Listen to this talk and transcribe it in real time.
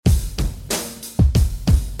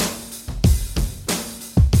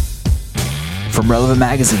From Relevant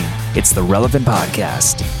Magazine, it's the Relevant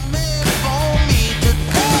Podcast.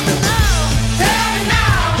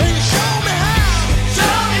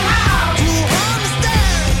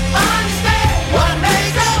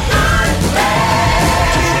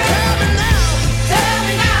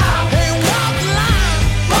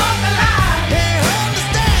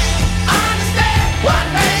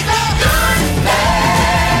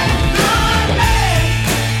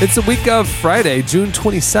 It's the week of Friday, June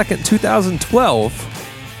 22nd,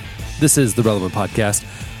 2012. This is the Relevant Podcast.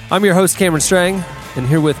 I'm your host, Cameron Strang, and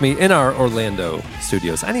here with me in our Orlando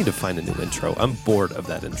studios. I need to find a new intro. I'm bored of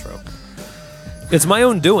that intro. It's my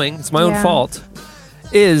own doing. It's my own fault.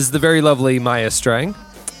 Is the very lovely Maya Strang.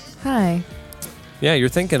 Hi. Yeah, you're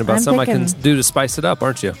thinking about something I can do to spice it up,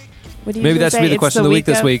 aren't you? Maybe that should be the question of the week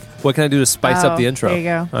this week. What can I do to spice up the intro? There you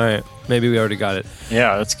go. All right. Maybe we already got it.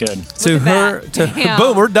 Yeah, that's good.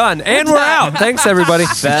 Boom, we're done. And we're out. Thanks, everybody.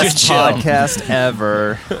 Best podcast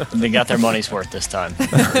ever. They got their money's worth this time.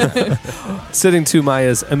 Sitting to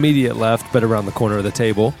Maya's immediate left, but around the corner of the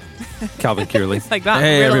table, Calvin Kearley. It's like not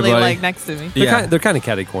Hey, really everybody. like next to me. They're kind of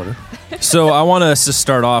catty corner. So I want us to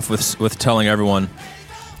start off with telling everyone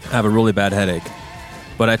I have a really bad headache,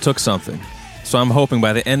 but I took something. So I'm hoping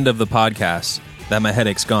by the end of the podcast that my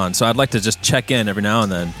headache's gone. So I'd like to just check in every now and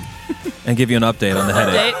then and give you an update on the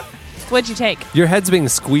headache. What'd you take? Your head's being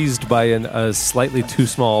squeezed by a slightly too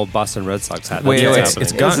small Boston Red Sox hat. Wait,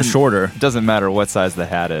 It's gotten shorter. It doesn't matter what size the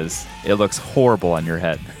hat is. It looks horrible on your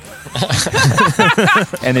head.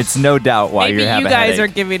 And it's no doubt why Maybe you have you a guys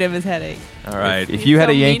headache. are giving him his headache. All right. If you had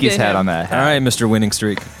a so mean Yankees to hat him. on that hat. All right, Mr. Winning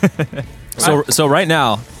Streak. So right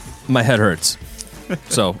now, my head hurts.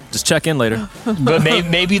 So just check in later. But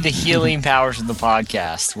maybe the healing powers of the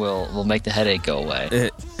podcast will make the headache go away.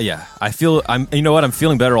 I feel you know what? I'm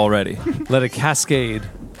feeling better already. Let it cascade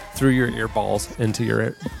through your earballs into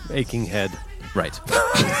your aching head. Right.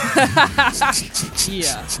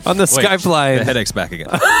 Yeah. On the Wait, Skyfly. the headache's back again.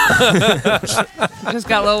 Just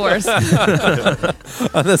got a little worse. On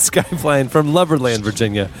the Skyflying from Loverland,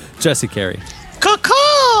 Virginia, Jesse Carey.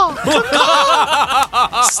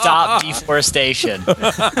 Stop deforestation.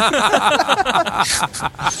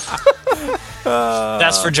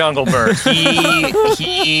 That's for Jungle Bird.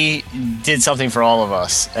 He did something for all of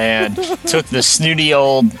us and took the snooty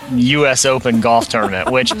old U.S. Open golf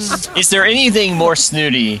tournament, which, is there anything more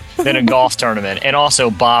snooty than a golf tournament? And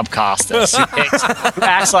also Bob Costas, who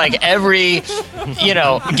acts like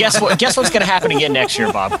guess what's going to happen again next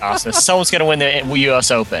year, Bob Costas? Someone's going to win the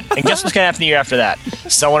U.S. Open. And guess what's going to happen the year after that?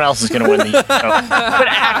 Someone else is going to win the U.S. Open. But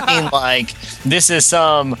acting like this is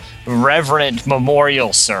some reverent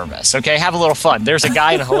memorial service, okay? Have a little fun. There's a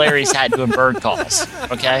guy in a hilarious hat doing bird calls,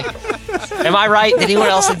 okay? Am I right? Did anyone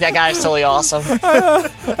else think that guy is totally awesome?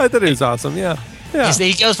 I thought he was awesome, yeah.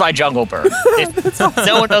 He goes by Jungle Bird. If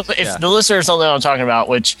no one knows, if the listeners don't know what I'm talking about,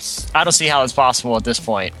 which I don't see how it's possible at this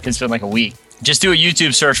point, because it's been like a week. Just do a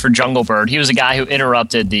YouTube search for Jungle Bird. He was a guy who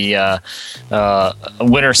interrupted the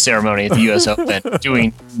winter ceremony at the U.S. Open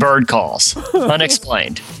doing bird calls,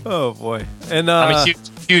 unexplained. Oh, boy. And I'm a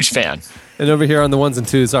huge fan. And over here on the ones and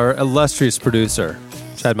twos, our illustrious producer,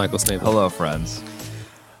 Chad Michael Snavely. Hello, friends.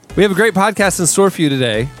 We have a great podcast in store for you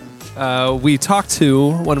today. We talked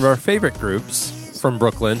to one of our favorite groups from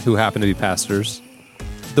Brooklyn who happen to be pastors,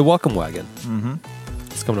 the Welcome Wagon. Mm-hmm.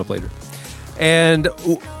 It's coming up later. And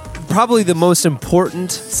probably the most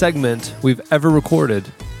important segment we've ever recorded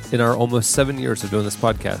in our almost 7 years of doing this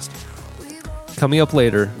podcast. Coming up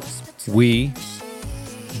later, we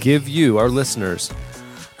give you, our listeners,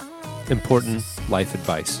 important life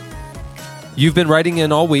advice. You've been writing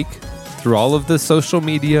in all week through all of the social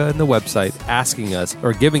media and the website, asking us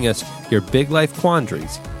or giving us your big life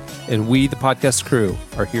quandaries. And we, the podcast crew,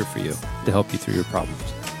 are here for you to help you through your problems.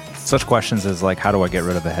 Such questions as like, how do I get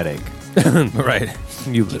rid of a headache? Right.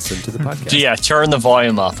 You listen to the podcast. Yeah, turn the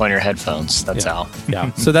volume up on your headphones. That's how.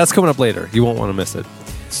 Yeah. So that's coming up later. You won't want to miss it.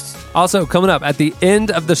 Also, coming up at the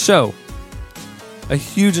end of the show, a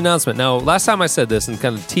huge announcement. Now, last time I said this and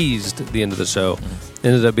kind of teased the end of the show,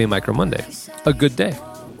 ended up being Micro Monday. A good day.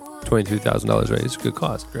 $22,000 raised. Good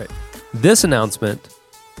cause. Great. This announcement,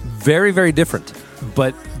 very, very different,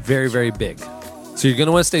 but very, very big. So you're going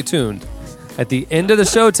to want to stay tuned. At the end of the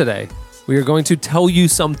show today, we are going to tell you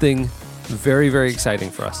something very, very exciting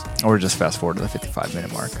for us. Or just fast forward to the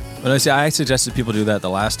 55-minute mark. But I suggested people do that the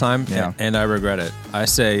last time, and I regret it. I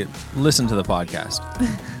say, listen to the podcast.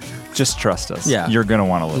 Just trust us. Yeah. You're going to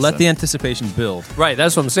want to listen. Let the anticipation build. Right,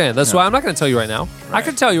 that's what I'm saying. That's why I'm not going to tell you right now. Right. I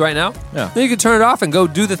can tell you right now. Yeah. Then you can turn it off and go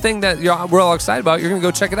do the thing that we're all excited about. You're going to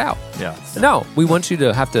go check it out. Yeah. No, we want you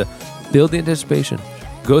to have to build the anticipation,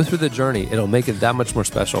 go through the journey. It'll make it that much more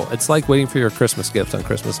special. It's like waiting for your Christmas gift on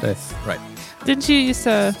Christmas Day. Right. Didn't you used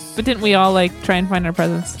to? But didn't we all like try and find our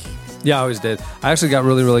presents? Yeah, I always did. I actually got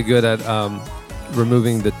really, really good at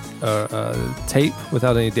removing the tape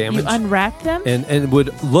without any damage. You unwrapped them? and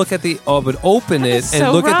would look at would open That it is and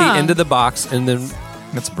so look at the wrong. end of the box and then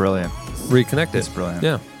That's brilliant. reconnect it. That's brilliant.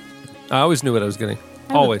 Yeah. I always knew what I was getting.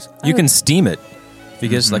 Always. You can steam it. If you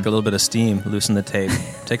get like a little bit of steam, loosen the tape.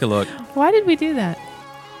 Take a look. Why did we do that?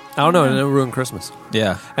 I don't know. And it ruined Christmas.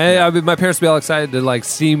 Yeah. And my parents would be all excited to like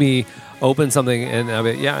see me open something, and I'd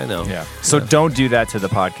be, yeah, I know. Yeah. So don't do that to the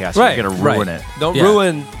podcast. Right. You're gonna ruin Right. it. Don't Yeah.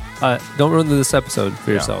 ruin this episode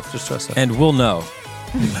for yourself. Just trust us. And we'll know.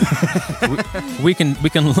 we can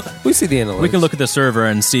We see the analytics. we can look at the server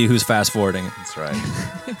and see who's fast forwarding. That's right.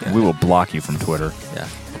 We will block you from Twitter. Yeah.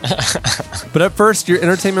 But at first, your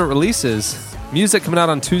entertainment releases music coming out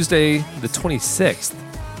on Tuesday, the 26th.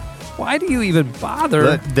 Why do you even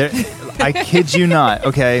bother? I kid you not.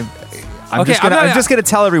 Okay. I'm Okay, just gonna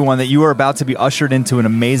tell everyone that you are about to be ushered into an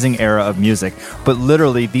amazing era of music. But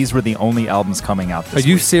literally, these were the only albums coming out this Are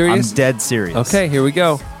you week. serious? I'm dead serious. Okay, here we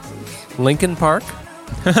go. Linkin Park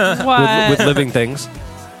What? with Living Things.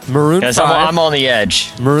 Maroon Guys, 5. I'm on the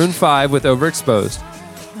edge. Maroon 5 with Overexposed.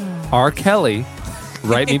 R. Kelly,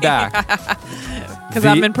 Write Me Back. Because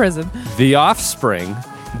I'm in prison. The Offspring,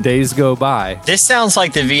 Days Go By. This sounds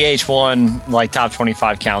like the VH1 like top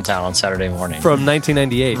 25 countdown on Saturday morning. From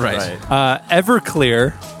 1998. Right.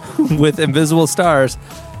 Everclear with Invisible Stars.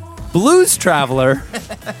 Blues Traveler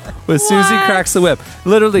with Susie Cracks the Whip.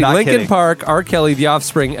 Literally, Not Linkin kidding. Park, R. Kelly, The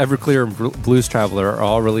Offspring, Everclear, and Blues Traveler are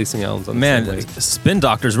all releasing albums on the Man, same week. Spin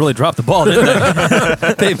Doctors really dropped the ball, didn't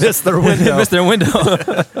they? They missed their They window. missed their window.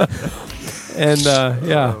 And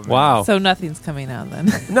yeah, wow. So nothing's coming out then.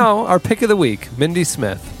 No, our pick of the week, Mindy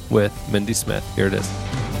Smith with Mindy Smith. Here it is.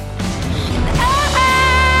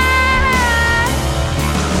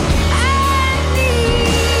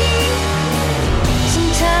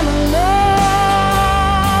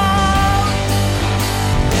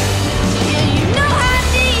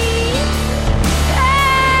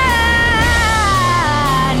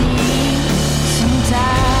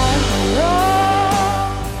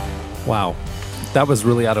 Wow. That was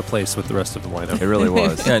really out of place with the rest of the lineup. It really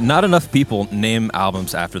was. Yeah, not enough people name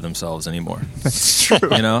albums after themselves anymore. It's true.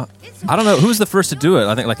 You know, I don't know who's the first to do it.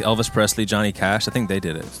 I think like Elvis Presley, Johnny Cash. I think they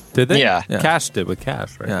did it. Did they? Yeah. Yeah. Cash did with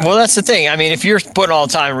Cash, right? Yeah. Well, that's the thing. I mean, if you're putting all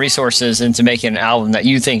the time and resources into making an album that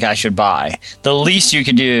you think I should buy, the least you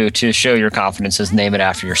could do to show your confidence is name it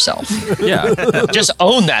after yourself. Yeah, Just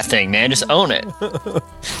own that thing, man. Just own it.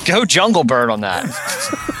 Go Jungle Bird on that.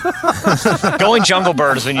 Going Jungle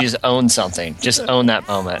Bird is when you just own something. Just own that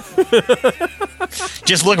moment.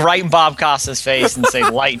 Just look right in Bob Costa's face and say,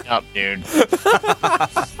 lighten up, dude.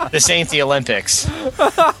 This ain't the Olympics.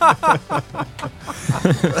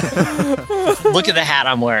 Look at the hat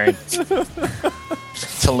I'm wearing.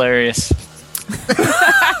 It's hilarious.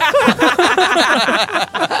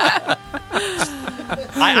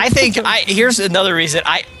 I think here's another reason.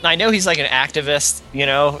 I know he's like an activist, you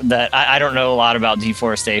know, that I don't know a lot about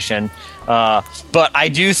deforestation. But I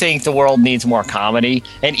do think the world needs more comedy.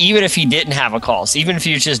 And even if he didn't have a cause, even if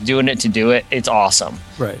he was just doing it to do it, it's awesome.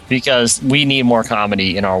 Right. Because we need more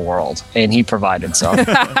comedy in our world. And he provided some.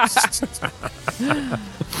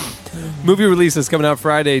 Movie releases coming out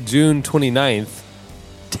Friday, June 29th.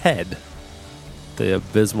 Ted. The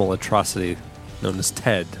abysmal atrocity known as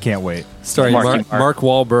Ted. Can't wait. Starring Marky Mark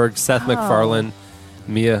Wahlberg, Seth Oh. MacFarlane,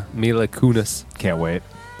 Mila Kunis, Can't wait.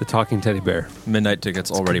 the talking teddy bear. midnight tickets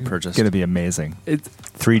already purchased. It's gonna be amazing. It's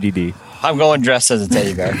 3DD. I'm going dressed as a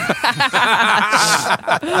teddy bear.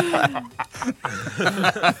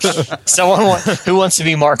 Who wants to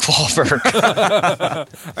be Mark Wahlberg?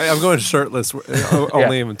 I'm going shirtless,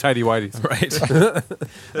 only in tidy whities. Right.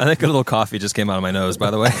 I think a little coffee just came out of my nose,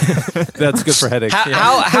 by the way. That's good for headaches.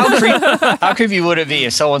 How creepy would it be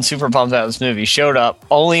if someone super pumped out of this movie showed up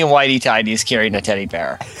only in whitey tidies carrying a teddy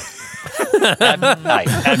bear at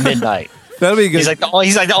midnight? That'll be a good. He's like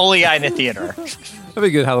the only guy in the theater. That'd be a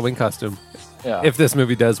good Halloween costume Yeah. if this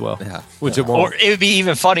movie does well. Yeah. Which it Or won't it would be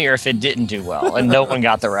even funnier if it didn't do well and no one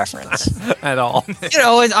got the reference. at all. You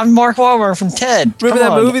know, I'm Mark Wahlberg from Ted. Remember Come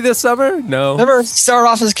that on. movie this summer? No. Remember start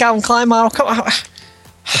off as a Calvin Klein model? Come on.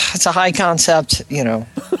 It's a high concept, you know.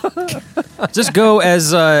 Just go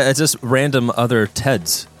as just random other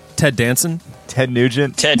Teds. Ted Danson. Ted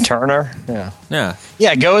Nugent. Ted Turner. Yeah. Yeah.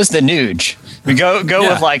 Yeah, go as the Nuge. We go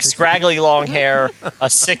with like scraggly long hair, a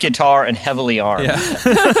sick guitar, and heavily armed.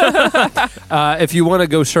 Yeah. If you want to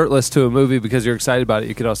go shirtless to a movie because you're excited about it,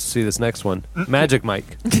 you could also see this next one, Magic Mike,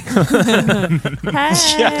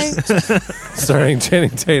 Hey. starring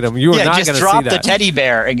Channing Tatum. You are not going to just see drop that. the teddy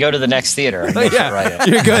bear and go to the next theater. And Yeah,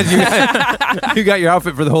 you're good. You got your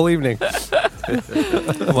outfit for the whole evening.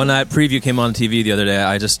 When that preview came on TV the other day,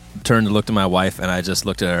 I just turned and looked at my wife, and I just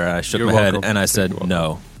looked at her, and I shook You're my welcome. head, and I said,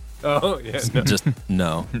 no. Oh yeah. No. Just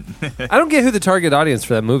no. I don't get who the target audience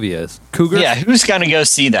for that movie is. Cougars. Yeah, who's going to go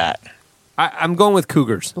see that? I'm going with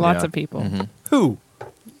Cougars. Lots Yeah. of people. Who?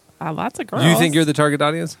 Lots of girls. Do you think you're the target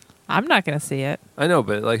audience? I'm not going to see it. I know,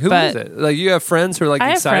 but like, who is But- it? Like, you have friends who are like I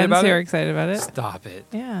have excited friends about who are it. excited about it. Stop it.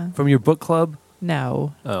 Yeah. From your book club?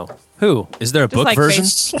 No. Oh, who? Is there a book like version?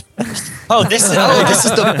 Oh, this is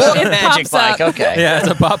the book It Magic pops Mike. up. Okay. Yeah, it's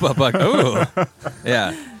a pop-up book. Ooh.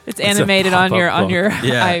 Yeah. It's animated on your pop-up book.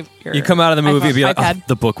 Yeah. your You come out of the movie and be like, iPad. oh,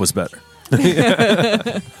 the book was better.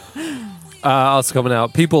 Also coming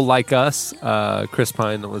out, People Like Us, Chris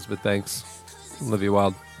Pine, Elizabeth Banks, Olivia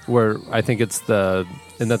Wilde. Where I think it's isn't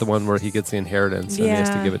that the one where he gets the inheritance and he has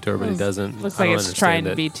to Yeah. give it to her, but he doesn't. Looks I like don't it's trying understand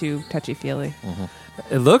to it. be too touchy-feely.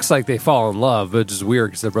 It looks like they fall in love, but it's just weird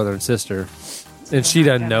because they're brother and sister, and she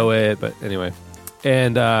doesn't know it. But anyway,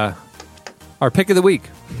 and our pick of the week,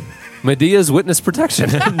 Medea's Witness Protection,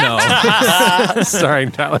 No.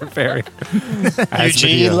 starring Tyler Perry. as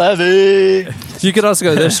Eugene Medea. Levy. You could also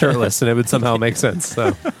go this shirtless, and it would somehow make sense.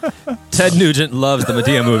 So Ted Nugent loves the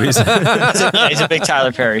Medea movies. He's a big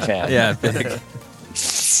Tyler Perry fan. Yeah, big.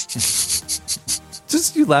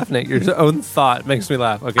 just you laughing at your own thought makes me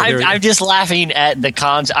laugh. Okay, here we go. I'm just laughing at the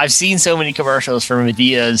cons. I've seen so many commercials for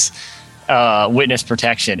Medea's witness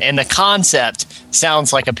protection, and the concept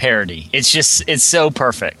sounds like a parody. It's so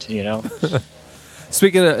perfect, you know.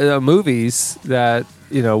 Speaking of movies that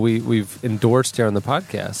we've endorsed here on the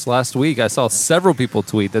podcast, last week I saw several people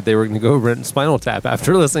tweet that they were going to go rent Spinal Tap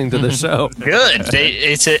after listening to the show. Good.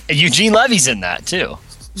 Eugene Levy's in that too,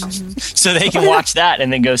 so they can watch that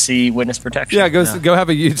and then go see Witness Protection. Yeah, go have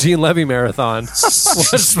a Eugene Levy marathon. Watch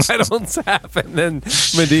Spinal Tap and then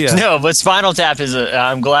Medea. No, but Spinal Tap is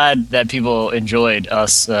I'm glad that people enjoyed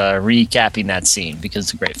us recapping that scene because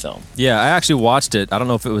it's a great film. Yeah, I actually watched it. I don't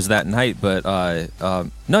know if it was that night, but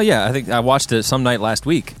no, yeah, I think I watched it some night last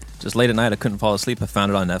week. Just late at night, I couldn't fall asleep. I found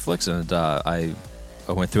it on Netflix, and I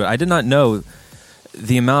went through it. I did not know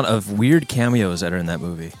the amount of weird cameos that are in that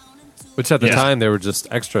movie. Which at the Yeah. time they were just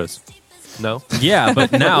extras. No? Yeah,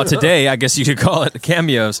 but now, today, I guess you could call it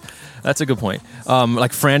cameos. That's a good point.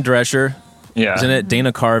 Like Fran Drescher, Yeah. isn't it?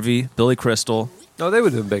 Dana Carvey, Billy Crystal. No, they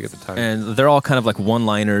would have been big at the time. And they're all kind of like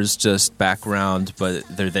one-liners, just background, but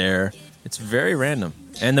they're there. It's very random.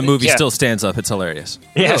 And the movie Yeah. still stands up. It's hilarious.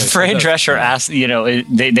 Yeah, Really? Fran Drescher asked,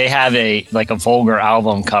 they have a vulgar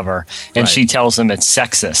album cover, and Right. she tells them it's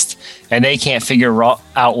sexist, and they can't figure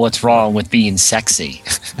out what's wrong with being sexy.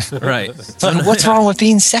 Right. Like, what's wrong with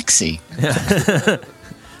being sexy?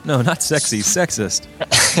 No, not sexy, sexist.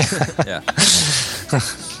 Yeah.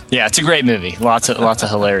 Yeah, it's a great movie. Lots of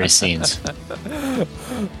hilarious scenes.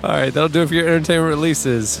 All right, that'll do it for your entertainment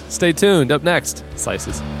releases. Stay tuned. Up next,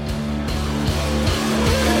 Slices.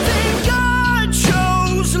 God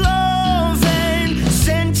chose love and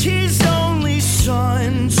sent his only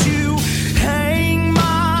son to hang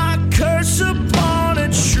my curse upon a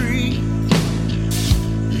tree.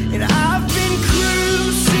 And I've been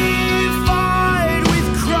crucified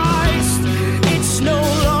with Christ. It's no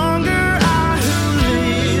longer I who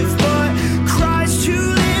live, but Christ who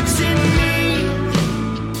lives in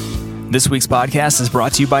me. This week's podcast is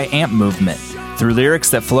brought to you by Amp Movement. Through lyrics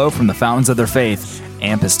that flow from the fountains of their faith,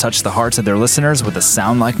 Amp has touched the hearts of their listeners with a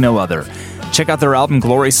sound like no other. Check out their album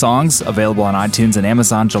Glory Songs, available on iTunes and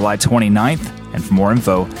Amazon July 29th. And for more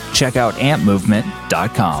info, check out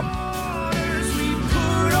ampmovement.com. We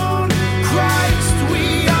put on Christ,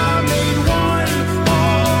 we are made one,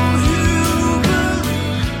 all who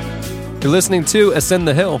believe. You're listening to Ascend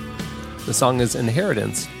the Hill. The song is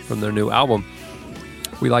Inheritance from their new album.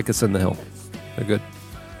 We like Ascend the Hill. They're good.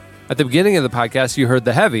 At the beginning of the podcast, you heard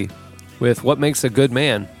The Heavy with What Makes a Good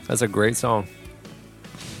Man. That's a great song.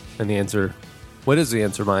 And the answer, what is the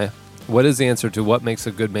answer, Maya? What is the answer to what makes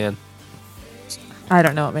a good man? I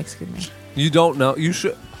don't know what makes a good man. You don't know. You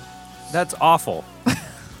should. That's awful.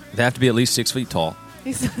 They have to be at least 6 feet tall.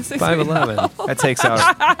 He's 6 feet 5'11". tall. That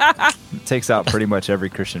takes out pretty much every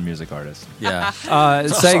Christian music artist. Yeah.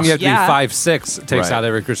 Saying you have to Yeah. be 5'6" takes Right. out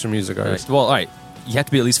every Christian music artist. Well, all right. You have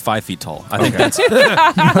to be at least 5 feet tall. I think that's What about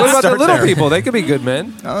the start little there. people? They could be good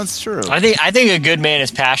men. Oh, that's true. I think a good man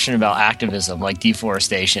is passionate about activism, like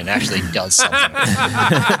deforestation, actually does something.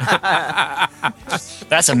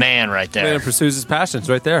 That's a man right Man there. pursues his passions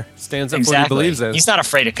right there. Stands up for what he Exactly. believes in. He's not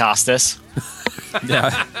afraid of Costas.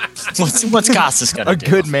 yeah. What's Costas gonna A do?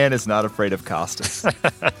 good man is not afraid of Costas.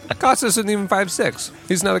 Costas isn't even 5'6".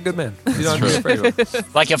 He's not a good man. You don't have to be afraid of him.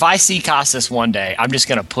 Like if I see Costas one day, I'm just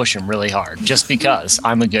gonna push him really hard, just because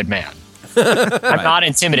I'm a good man. I'm not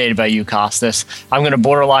intimidated by you, Costas. I'm gonna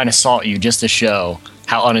borderline assault you just to show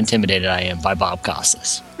how unintimidated I am by Bob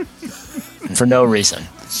Costas. For no reason.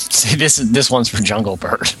 See, this one's for Jungle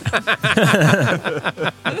Bird.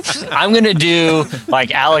 I'm gonna do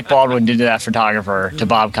like Alec Baldwin did to that photographer to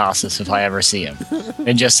Bob Costas if I ever see him,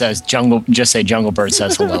 and just say Jungle Bird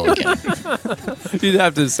says hello again. You'd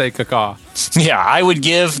have to say caca. Yeah, I would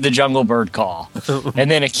give the Jungle Bird call, and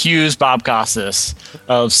then accuse Bob Costas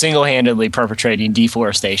of single-handedly perpetrating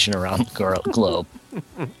deforestation around the globe.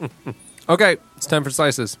 Okay, it's time for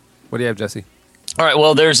slices. What do you have, Jesse? All right.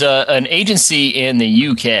 Well, there's an agency in the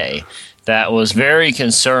UK that was very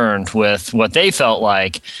concerned with what they felt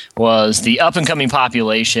like was the up-and-coming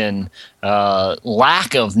population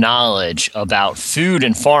lack of knowledge about food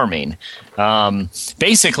and farming.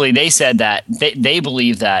 Basically, they said that they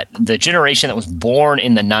believe that the generation that was born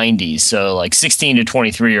in the 90s, so like 16 to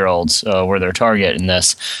 23-year-olds were their target in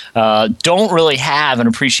this, don't really have an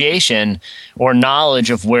appreciation or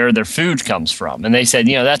knowledge of where their food comes from. And they said,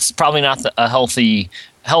 that's probably not a healthy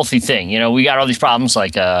thing. We got all these problems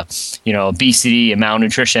like, obesity and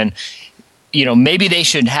malnutrition. Maybe they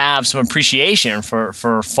should have some appreciation for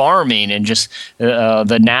farming and just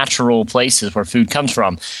the natural places where food comes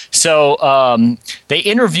from. So they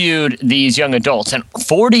interviewed these young adults, and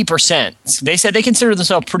 40%, they said they consider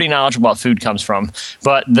themselves pretty knowledgeable about food comes from,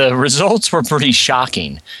 but the results were pretty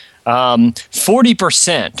shocking.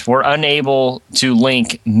 40% were unable to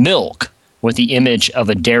link milk with the image of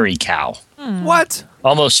a dairy cow. What?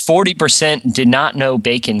 Almost 40% did not know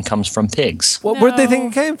bacon comes from pigs. Where'd they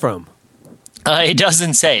think it came from? It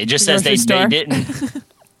doesn't say. It just says Grocery they store. didn't.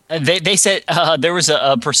 They said there was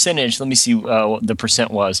a percentage. Let me see what the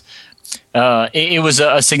percent was. It was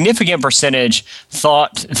a significant percentage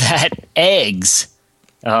thought that eggs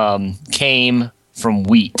came from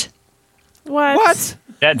wheat. What?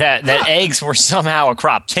 That eggs were somehow a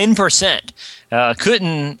crop. 10%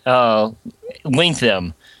 couldn't link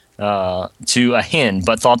them to a hen,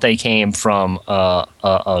 but thought they came from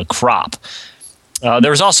a crop.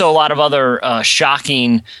 There was also a lot of other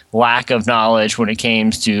shocking lack of knowledge when it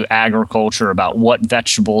came to agriculture about what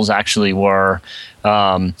vegetables actually were.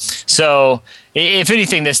 So, if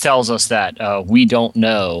anything, this tells us that we don't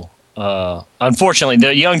know. Unfortunately,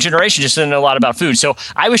 the young generation just doesn't know a lot about food. So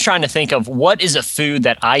I was trying to think of what is a food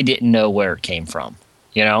that I didn't know where it came from.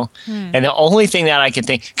 And the only thing that I could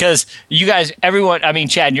think, because you guys, everyone, I mean,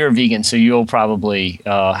 Chad, you're a vegan, so you'll probably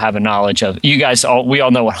have a knowledge of, we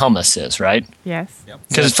all know what hummus is, right? Yes.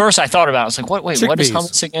 Because at first I thought about it, I was like, what is Chickpeas.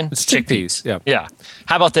 hummus again? It's chickpeas. Yeah. Yeah.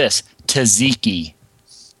 How about this? Tzatziki.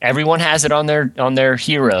 Everyone has it on their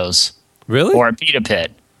heroes Really? or a pita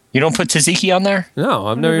pit. You don't put tzatziki on there? No,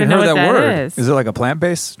 I've I never don't even even heard know what that word. is. Is it like a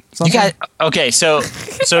plant-based You something? got okay, so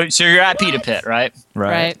you're at pita pit, right?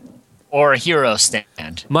 Right. Or a hero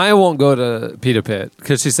stand. Maya won't go to Pita Pit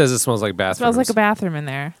because she says it smells like bathrooms. Smells like a bathroom in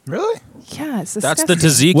there. Really? Yeah, it's That's disgusting.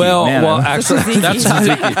 the tzatziki. Well, Man, actually,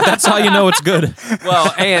 that's how you know it's good.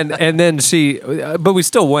 well, and then but we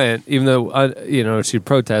still went, even though she'd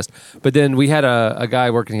protest. But then we had a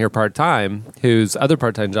guy working here part time, whose other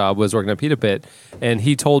part time job was working at Pita Pit, and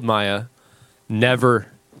he told Maya, never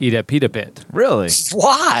eat at Pita Pit Really?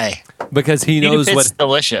 Why? because he Pita knows pit's what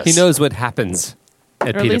delicious. he knows what happens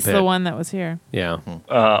at Or at Pita least Pit. the one that was here. Yeah.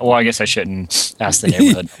 Well, I guess I shouldn't ask the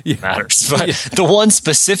neighborhood. Yeah. It matters. But the one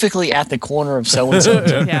specifically at the corner of so-and-so.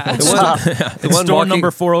 Yeah. The one It's store walking- number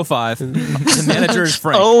 405. The manager is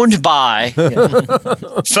Frank. Owned by.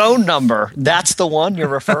 Yeah. Phone number. That's the one you're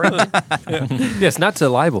referring to? Yes, not to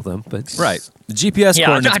libel them, but Right. The GPS Yeah, I'm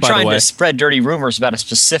coordinates, not by trying the way. to spread dirty rumors about a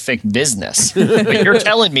specific business. But you're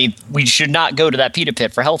telling me we should not go to that pita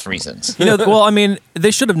pit for health reasons. Well, I mean,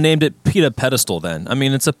 they should have named it Pita Pedestal then. I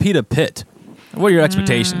mean, it's a Pita Pit. What are your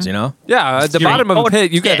expectations, yeah, at the You're- bottom of oh, the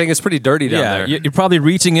pit, you gotta yeah. think it's pretty dirty down Yeah, there. you're probably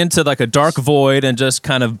reaching into like a dark void and just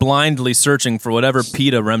kind of blindly searching for whatever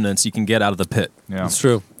pita remnants you can get out of the pit. Yeah. It's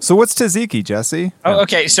true. So what's tzatziki, Jesse? Oh,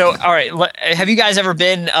 okay, so all right, have you guys ever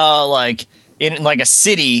been like in like a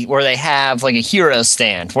city where they have like a hero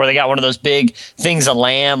stand where they got one of those big things of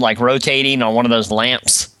lamb like rotating on one of those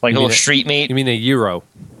lamps, like a mean little it- street meat? You mean a Euro?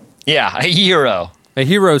 Yeah, a hero. A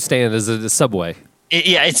hero stand is at a Subway.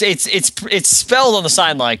 It's spelled on the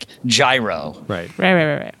sign like gyro. Right.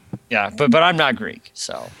 Right. Yeah, but I'm not Greek,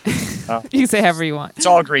 so You can say however you want. it's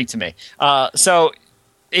all Greek to me. So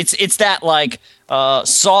it's that like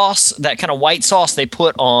sauce, that kind of white sauce they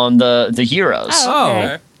put on the gyros. Oh, okay.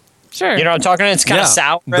 okay. Sure. You know what I'm talking about? It's kind of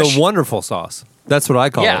sour. The wonderful sauce. That's what I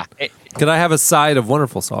call Yeah, it. Could I have a side of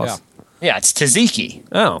wonderful sauce? Yeah, it's tzatziki.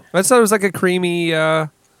 Oh, I thought it was like a creamy,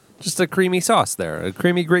 just a creamy sauce there, a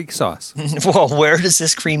creamy Greek sauce. Well, where does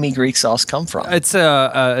this creamy Greek sauce come from? It's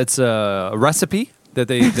a recipe that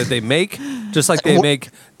they make, just like they make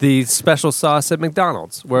the special sauce at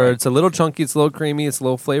McDonald's, where it's a little chunky, it's a little creamy, it's a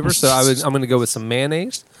little flavor. So I'm going to go with some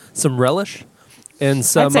mayonnaise, some relish, and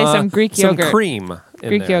some I'd say some Greek yogurt. some cream, in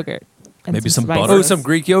Greek there. yogurt. And Maybe some spices. butter. Oh, some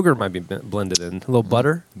Greek yogurt might be blended in. A little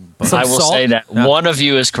butter. Some I will salt. say that one of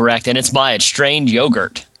you is correct, and it's by strained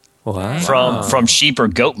yogurt Wow. from sheep or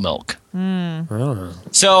goat milk. Oh.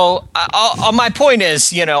 So my point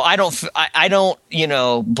is, I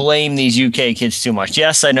don't blame these UK kids too much.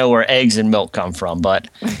 Yes, I know where eggs and milk come from, but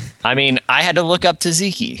I mean, I had to look up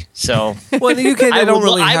tzatziki. So Well, in the UK, they don't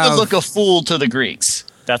really I have. would look a fool to the Greeks.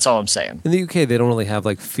 That's all I'm saying. In the UK, they don't really have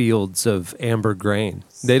like fields of amber grain.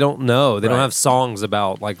 They don't know. They don't have songs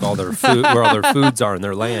about like all their food, where all their foods are in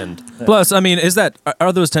their land. Plus, I mean,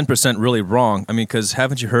 are those 10% really wrong? I mean, because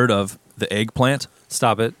haven't you heard of the eggplant?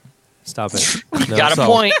 Stop it. No, Got a so-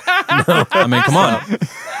 point. I mean, come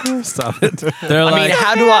on. Stop it. They're I mean, like,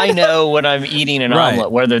 how do I know when I'm eating an Right.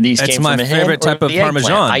 omelet whether these It's came my from a hen favorite or type of the eggplant?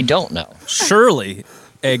 Parmesan. I don't know. surely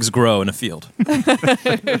eggs grow in a field.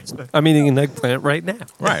 I'm eating an eggplant right now.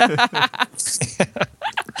 Right.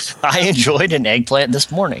 I enjoyed an eggplant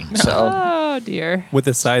this morning. So Oh dear. With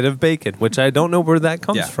a side of bacon, which I don't know where that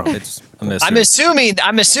comes Yeah, from. it's a mystery.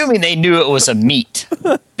 I'm assuming they knew it was a meat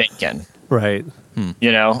bacon. Right.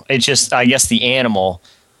 It's just, I guess, the animal.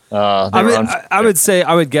 I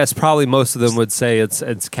would guess probably most of them would say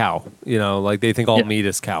it's cow. Like they think all Yeah. meat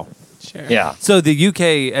is cow. Sure. Yeah. So the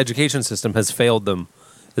UK education system has failed them,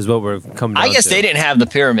 is what we've come down I guess to. they didn't have the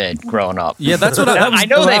pyramid growing up. Yeah, that's what I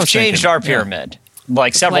know what they've was changed thinking. our pyramid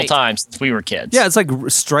like several plate. times since we were kids. Yeah, it's like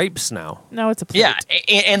stripes now. No, it's a plate. Yeah,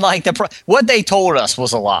 and like what they told us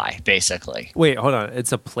was a lie, basically. Wait, hold on.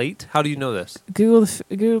 It's a plate? How do you know this?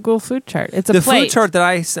 Google food chart. It's a The plate. food chart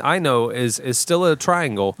that I know is still a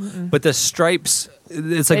triangle, but the stripes,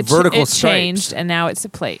 it's like It vertical it stripes. changed, and now it's a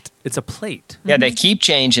plate. It's a plate. Yeah, they keep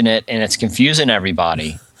changing it, and it's confusing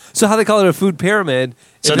everybody. So how they call it a food pyramid?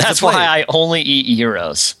 So if it's a that's plate why I only eat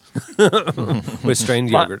gyros. with strained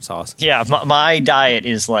yogurt sauce. Yeah, my diet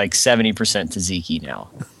is like 70% tzatziki now.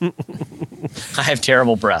 I have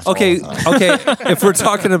terrible breath. all Okay, the time. okay. If we're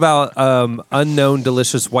talking about unknown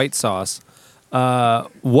delicious white sauce,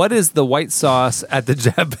 what is the white sauce at the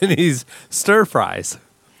Japanese stir fries?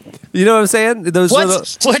 You know what I'm saying? Those are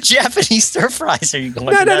What Japanese stir fries are you going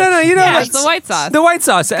no. to? You know, Yeah, like, it's the white sauce. the white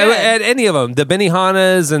sauce Good. at any of them, the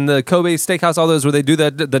Benihanas and the Kobe Steakhouse, all those where they do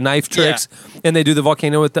the knife tricks and they do the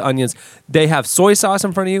volcano with the onions. They have soy sauce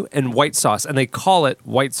in front of you and white sauce, and they call it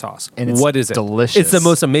white sauce. And it's what is it? delicious. It's the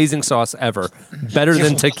most amazing sauce ever, better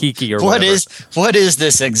than Takiki or What whatever. what is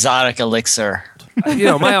this exotic elixir?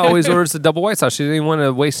 My always orders the double white sauce. She didn't want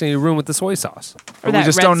to waste any room with the soy sauce. Or We that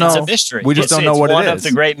just red don't sauce. know. It's a mystery. We just don't know it's what one it of is.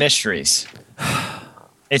 the great mysteries.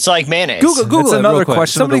 It's like mayonnaise. Google That's it. another real quick.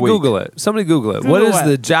 question of the Somebody week. Google it. Somebody Google it. Google What is what?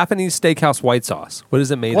 the Japanese steakhouse white sauce? What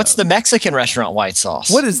is it made What's of? the Mexican restaurant white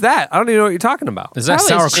sauce? What is that? I don't even know what you're talking about. Is that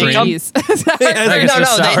Probably sour cream? cheese. I guess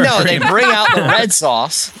it's sour They cream. bring out the red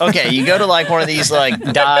sauce. Okay, you go to like one of these like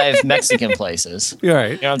dive Mexican places. You're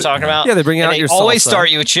right. You know what I'm talking about? Yeah, they bring And out your always salsa.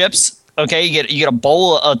 start you with chips. Okay, you get a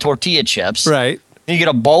bowl of tortilla chips. Right. Then you get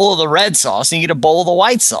a bowl of the red sauce, and you get a bowl of the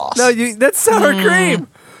white sauce. No, that's sour cream.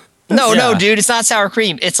 No, Yeah. dude, it's not sour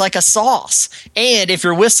cream. It's like a sauce. And if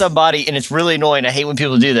you're with somebody, and it's really annoying, I hate when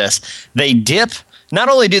people do this, they dip. Not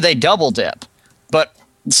only do they double dip, but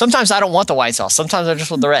sometimes I don't want the white sauce. Sometimes I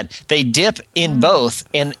just want the red. They dip in both,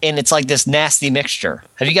 and it's like this nasty mixture.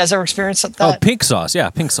 Have you guys ever experienced that? Oh, pink sauce. Yeah,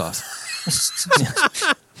 pink sauce.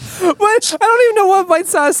 What? I don't even know what white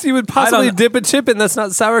sauce you would possibly don't- dip a chip in that's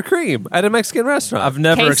not sour cream at a Mexican restaurant. I've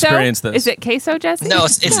never Queso? experienced this. Is it queso, Jesse? No,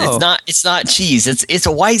 it's No. not. It's not cheese. It's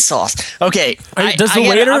a white sauce. Okay. Does the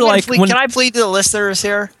waiter, like, when- Can I plead to the listeners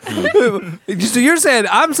here? So you're saying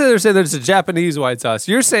I'm saying there's a Japanese white sauce.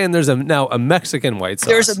 You're saying there's now a Mexican white sauce.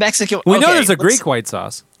 There's a Mexican. We know okay, there's a let's- Greek white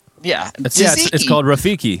sauce. Yeah, It's tzatziki. called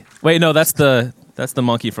Rafiki. Wait, no, that's the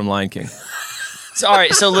monkey from Lion King. All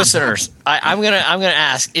right, so listeners, I'm gonna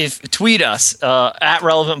ask tweet us at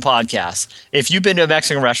Relevant Podcast if you've been to a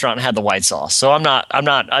Mexican restaurant and had the white sauce. So I'm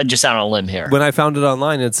just out on a limb here. When I found it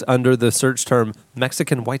online, it's under the search term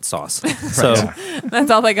Mexican white sauce. So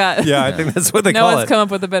That's all they got. yeah, I think that's what they No call one's it. come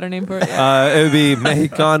up with a better name for it. yet. It would be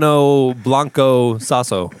Mexicano Blanco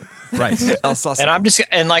Sasso. Right. And I'm just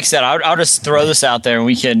like I said, I'll just throw this out there, and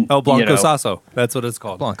we can Blanco Sasso. That's what it's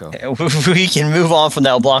called. Blanco. we can move on from the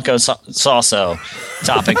El Blanco Salso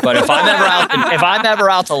topic. But if I'm ever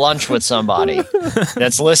out to lunch with somebody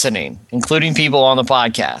that's listening, including people on the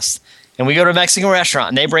podcast, and we go to a Mexican restaurant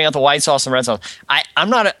and they bring out the white sauce and red sauce, I'm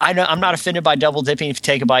not offended by double dipping. If you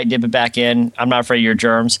take a bite, dip it back in. I'm not afraid of your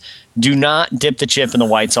germs. Do not dip the chip in the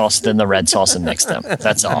white sauce, then the red sauce, and mix them.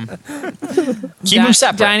 That's all. Keep them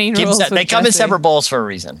separate. Dining rules with They come in Jesse. separate bowls for a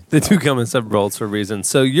reason. They do come in separate bowls for a reason.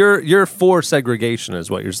 So you're for segregation,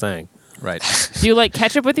 is what you're saying. Right. Do you like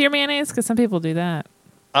ketchup with your mayonnaise? Because some people do that.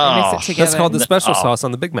 They Oh, mix it together. That's called the special Oh. sauce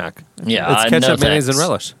on the Big Mac. Yeah, It's no ketchup, mayonnaise, and thanks.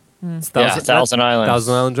 relish. It's Yeah, Thousand Island.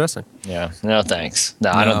 Thousand Island dressing. Yeah, no thanks.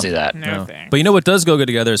 No, I don't do that. No thanks. But you know what does go good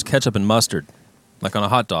together is ketchup and mustard, like on a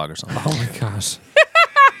hot dog or something. Oh my gosh.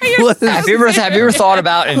 Have you ever thought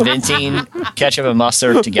about inventing ketchup and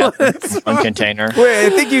mustard together in one container? Wait, I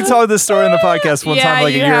think you told this story in the podcast one Yeah, time,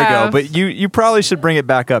 like a you year ago. have. But you probably should bring it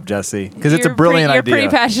back up, Jesse, because it's a You're brilliant You're pretty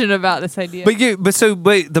idea. passionate about this idea. But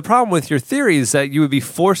the problem with your theory is that you would be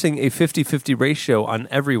forcing a 50-50 ratio on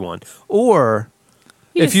everyone. Or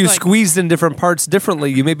if just, you like- squeezed in different parts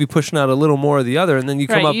differently, you may be pushing out a little more of the other, and then you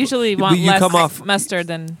come right, up. usually but want you less come off, mustard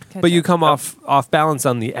than ketchup. but you come off balance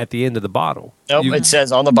at the end of the bottle. Nope, You- it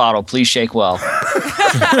says on the bottle, please shake well.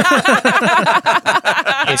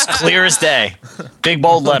 It's clear as day. Big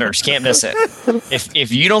bold letters, can't miss it.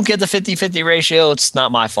 If you don't get the 50-50 ratio, it's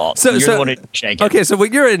not my fault. You're the one who shake it. Okay, so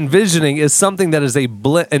what you're envisioning is something that is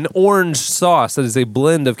an orange sauce that is a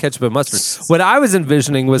blend of ketchup and mustard. What I was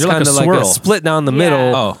envisioning was You're like kind of a like a swirl. split down the Yeah.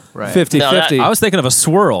 middle, Oh, right. 50-50. No, I was thinking of a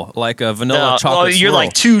swirl, like a vanilla No, chocolate you're swirl.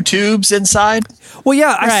 like two tubes inside. well,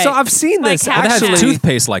 yeah, Right. I've seen Like this half It has actually.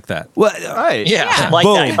 toothpaste like that. Well, Right. Yeah,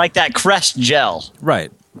 Boom. like that Crest gel.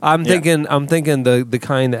 Right. I'm thinking the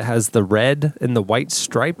kind that has the red and the white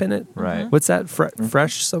stripe in it. Right. What's that?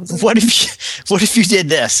 Fresh something? What if you did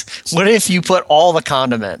this? What if you put all the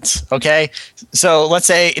condiments? Okay, so let's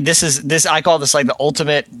say this. I call this like the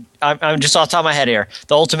ultimate. I'm just off the top of my head here.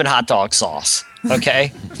 The ultimate hot dog sauce.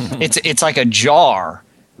 Okay, it's like a jar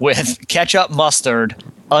with ketchup, mustard,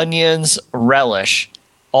 onions, relish,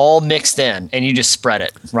 all mixed in, and you just spread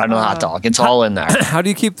it right on the hot dog. It's all in there. How do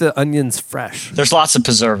you keep the onions fresh? There's lots of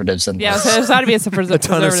preservatives in Yeah, this. so there's got to be a A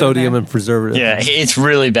ton of sodium and preservative. Yeah, it's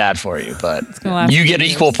really bad for you, but gonna last you for get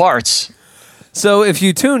years. equal parts. So if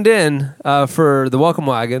you tuned in for the Welcome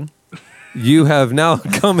Wagon, you have now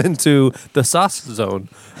come into the sauce zone.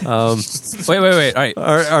 Wait. All right.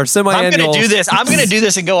 Our I'm semi-annual. gonna do this. I'm gonna do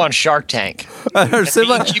this and go on Shark Tank. Our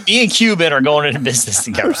Me and Cuban are going into business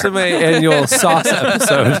together. semi-annual sauce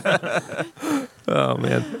episode. Oh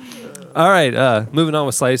man! All right, moving on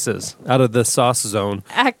with slices out of the sauce zone.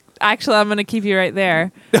 Actually, I'm going to keep you right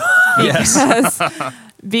there. Yes.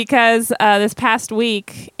 Because this past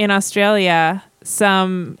week in Australia,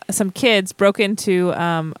 some kids broke into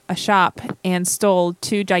a shop and stole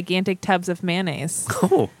 2 gigantic tubs of mayonnaise.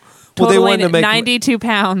 Oh, well, they wanted to make 92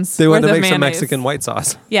 pounds. they wanted worth to of make some mayonnaise. Mexican white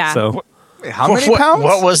sauce. Yeah. So Wait, how many pounds?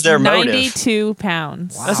 What was their motive? 92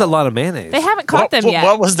 pounds. that's a lot of mayonnaise. They haven't caught them yet.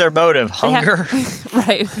 What was their motive? They ha- Hunger?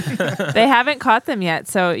 Right. They haven't caught them yet.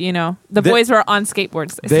 So, the They- boys were on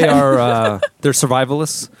skateboards. They said. are they're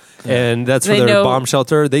survivalists, and that's for They their know- bomb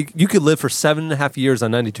shelter. You could live for 7.5 years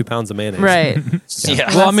on 92 pounds of mayonnaise. Right.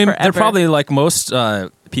 Yeah. Well, I mean, forever. they're probably like most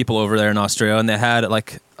people over there in Australia, and they had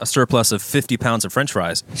like a surplus of 50 pounds of French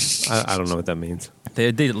fries. I don't know what that means. They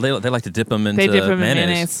like to dip them into They dip them in mayonnaise.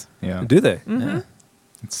 mayonnaise. Yeah. Do they?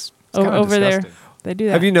 It's Over kinda there. disgusting. They do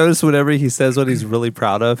that. Have you noticed whenever he says what he's really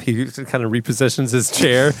proud of, he kind of repositions his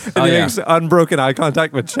chair and Oh, he yeah. makes unbroken eye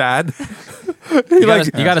contact with Chad? You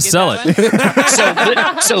gotta sell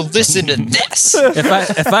it. So listen to this.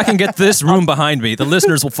 If I can get this room behind me, the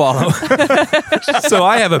listeners will follow. So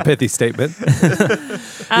I have a pithy statement.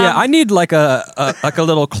 Yeah, I need like a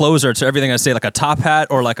little closer to everything I say, like a top hat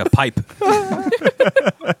or like a pipe.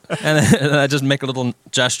 and I just make a little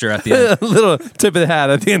gesture at the end. A little tip of the hat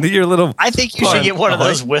at the end of your little. I think you should get one of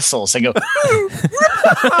those whistles and go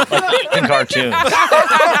like in cartoons.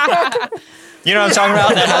 You know what I'm talking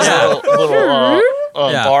about? That has a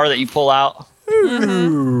little Yeah. bar that you pull out.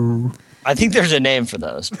 I think there's a name for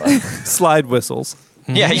those. But Slide whistles.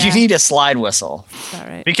 yeah, you Yeah. need a slide whistle All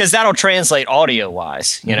right. because that'll translate audio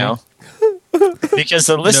wise. You know. Because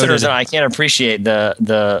the listeners and I can't appreciate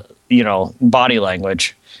the body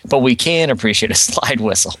language, but we can appreciate a slide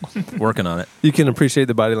whistle. Working on it. You can appreciate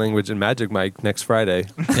the body language in Magic Mike next Friday.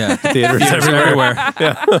 Yeah. Theaters Everywhere.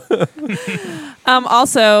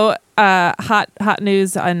 Also, hot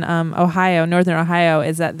news on Ohio, northern Ohio,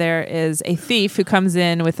 is that there is a thief who comes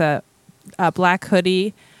in with a black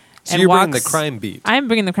hoodie. So and you're walks, bringing the crime beat. I'm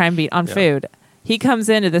bringing the crime beat on food. He comes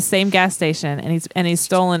into the same gas station and he's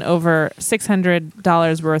stolen over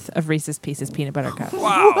 $600 worth of Reese's Pieces peanut butter cups.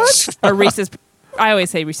 Wow. Or Reese's. I always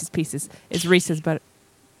say Reese's Pieces. It's Reese's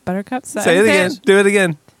buttercups. Say it again. Do it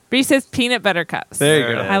again. Reese's peanut butter cups. There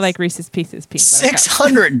you go. I like Reese's Pieces peanut butter cups.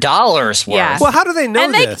 $600 worth. Yeah. Well, how do they know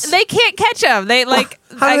And this? they can't catch him. They like.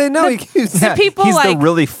 How do they know? The people He's like the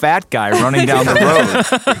really fat guy running down the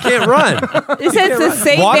road. He can't run. It says the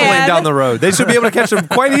same Waddling man. down the road. They should be able to catch him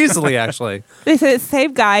quite easily, actually. They say the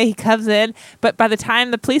same guy. He comes in, but by the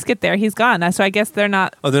time the police get there, he's gone. So I guess they're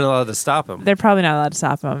not. Oh, they're not allowed to stop him. They're probably not allowed to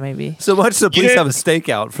stop him. Maybe. So watch the police Yeah. have a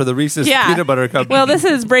stakeout for the Reese's Yeah. peanut butter cup. Well, this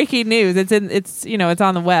is breaking news. It's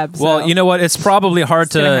on the web. So. Well, you know what? It's probably hard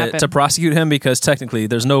It's gonna happen. to prosecute him because technically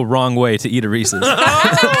there's no wrong way to eat a Reese's. no,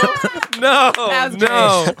 That was no.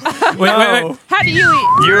 Wait. How do you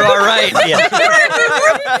eat? You're all right. Yeah.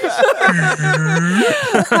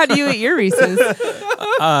 How do you eat your Reese's?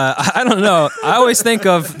 I don't know. I always think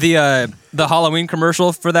of the Halloween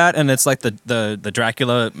commercial for that, and it's like the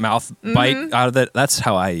Dracula mouth bite out of it. That's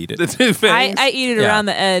how I eat it. The two things. I eat it Yeah. around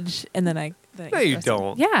the edge, and then I. No, you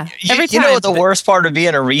don't. Yeah, You, every you time. know what the worst part of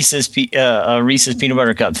being a Reese's peanut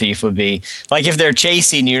butter cup thief would be? Like if they're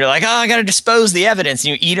chasing you, you're like, oh, I got to dispose the evidence,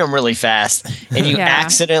 and you eat them really fast, and you Yeah.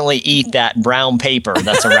 accidentally eat that brown paper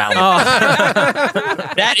that's around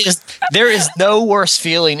it. There is no worse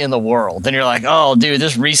feeling in the world than you're like, oh, dude,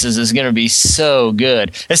 this Reese's is going to be so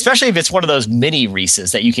good, especially if it's one of those mini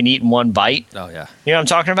Reese's that you can eat in one bite. Oh yeah, You know what I'm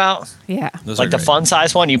talking about? Yeah. those are Like the great. fun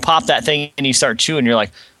size one, you pop that thing and you start chewing. You're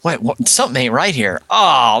like, wait, what? Something ain't right here.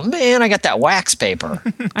 Oh man, I got that wax paper.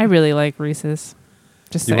 I really like Reese's.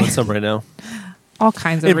 Just You saying. want some right now? All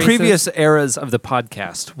kinds of In Reese's. previous eras of the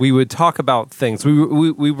podcast, we would talk about things.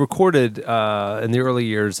 We recorded in the early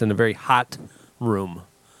years in a very hot room,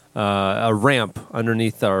 a ramp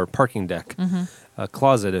underneath our parking deck, a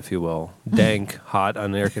closet, if you will, dank, hot,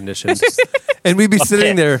 unair conditioned, and we'd be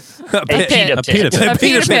sitting pit. there, A pita A pit. pita pit. A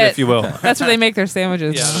pita pit. if you will. That's where they make their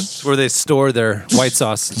sandwiches. Yeah, where they store their white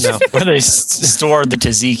sauce now. Where they stored the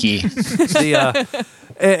tzatziki.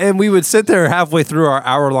 And we would sit there halfway through our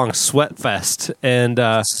hour-long sweat fest and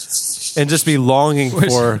just be longing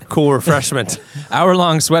for cool refreshment.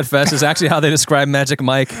 Hour-long sweat fest is actually how they describe Magic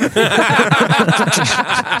Mike.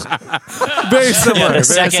 Very similar. Yeah, the very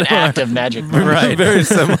second similar. act of Magic. Right. Very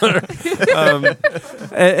similar.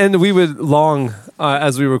 And we would long,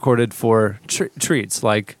 as we recorded, for treats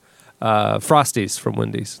like Frosties from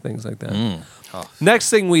Wendy's, things like that. Next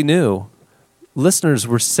thing we knew, listeners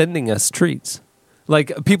were sending us treats.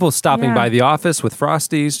 Like people stopping Yeah. by the office with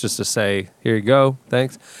Frosties just to say, "Here you go,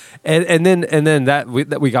 thanks," and then that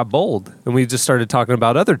we got bold and we just started talking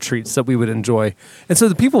about other treats that we would enjoy, and so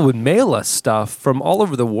the people would mail us stuff from all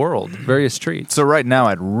over the world, various treats. So right now,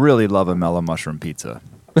 I'd really love a mellow mushroom pizza.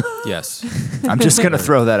 Yes. I'm just going to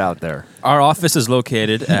throw that out there. Our office is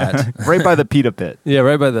located at Right by the pita pit Yeah,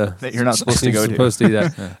 right by the. that you're not supposed to You're go supposed to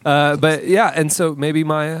eat that. But yeah, and so maybe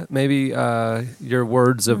Maya, maybe your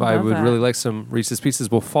words of I love would that. really like some Reese's Pieces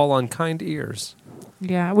will fall on kind ears.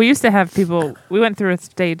 Yeah, we used to have people. We went through a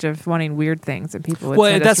stage of wanting weird things, and people would.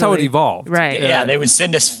 Well, send that's us how it really- evolved. Right. Yeah, they would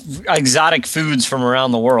send us exotic foods from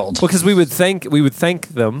around the world. Well, because we would thank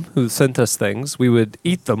them who sent us things. We would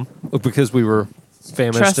eat them because we were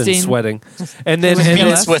famished Trusting. and sweating, and then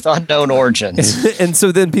Meats with unknown origins. and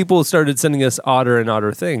so then people started sending us odder and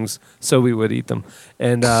odder things, so we would eat them.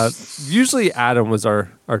 And usually Adam was our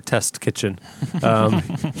test kitchen.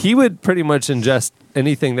 He would pretty much ingest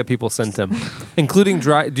anything that people sent him, including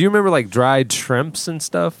dry. Do you remember like dried shrimps and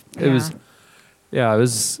stuff? It was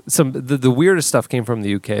some the weirdest stuff came from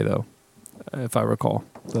the UK though, if I recall.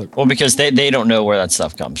 But, Well, because they don't know where that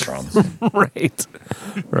stuff comes from. right.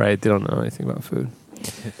 They don't know anything about food.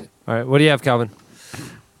 All right, what do you have, Calvin?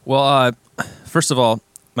 well. First of all,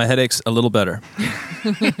 my headache's a little better.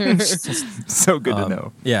 So good to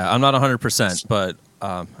know. Yeah, I'm not 100%, but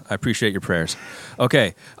I appreciate your prayers.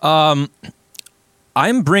 Okay,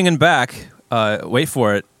 I'm bringing back. Wait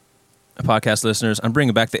for it, podcast listeners. I'm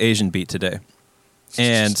bringing back the Asian beat today,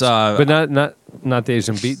 and But not the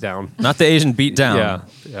Asian beatdown. not the Asian beat down.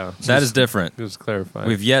 Yeah. That is different. Just clarify.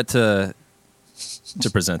 We've yet to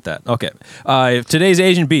present that. Okay. Today's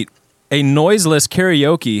Asian beat. A noiseless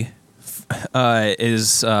karaoke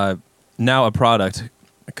is now a product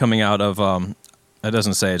coming out of, it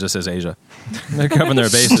doesn't say, it just says Asia. They're covering their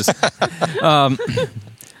bases.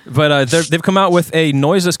 But they've come out with a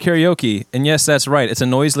noiseless karaoke, and yes, that's right. It's a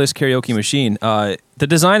noiseless karaoke machine. The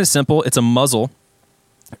design is simple. It's a muzzle,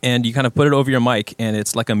 and you kind of put it over your mic, and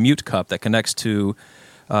it's like a mute cup that connects to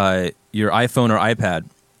your iPhone or iPad,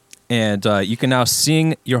 and you can now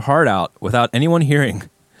sing your heart out without anyone hearing.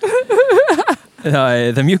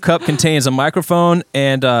 The mute cup contains a microphone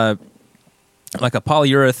and like a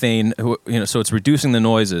polyurethane, so it's reducing the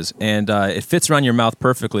noises, and it fits around your mouth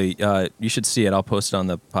perfectly. You should see it. I'll post it on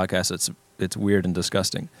the podcast. It's weird and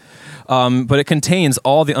disgusting, but it contains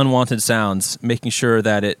all the unwanted sounds, making sure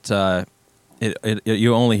that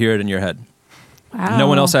you only hear it in your head. Wow. No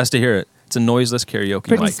one else has to hear it. It's a noiseless karaoke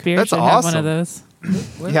Britney mic. Spears That's should have one awesome. of those.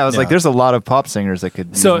 Yeah, I was like, there's a lot of pop singers that could.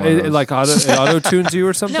 use So one of it those. auto tunes you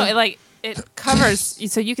or something? No, it covers,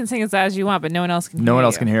 so you can sing as loud as you want, but no one else can. No one hear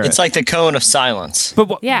else you. can hear it. It's like the cone of silence.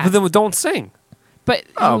 But Yeah. But then don't sing. But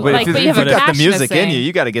oh, but like, if but you you've have a got the passion to music in sing.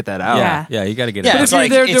 you got to get that out. Yeah. Yeah, you got to get Yeah, it. But it's if you're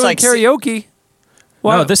like- there it's doing like- karaoke,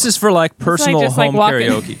 No, this is for like personal just like home walking.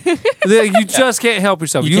 karaoke. you just can't help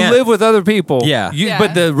yourself. You You can't. live with other people. Yeah. Yeah.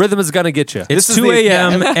 But the rhythm is going to get you. It's is 2 the-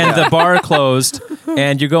 a.m. and the bar closed,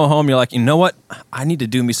 and you go home. You're like, you know what? I need to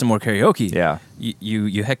do me some more karaoke. Yeah.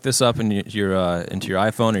 You hack this up into your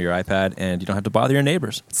iPhone or your iPad, and you don't have to bother your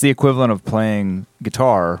neighbors. It's the equivalent of playing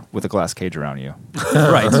guitar with a glass cage around you.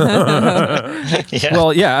 Right. Yeah.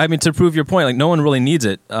 Well, yeah. I mean, to prove your point, like no one really needs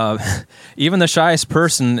it. Even the shyest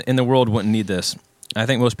person in the world wouldn't need this. I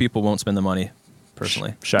think most people won't spend the money.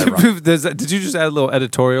 Personally, Shy rock. Did you just add a little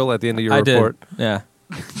editorial at the end of your I report? did. Yeah.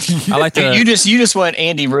 I like to. you just went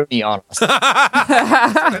Andy Rooney on us.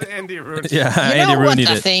 Andy Rooney. Yeah, You Andy know what Rooney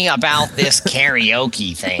the did. thing about this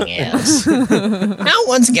karaoke thing is? No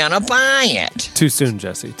one's gonna buy it. Too soon,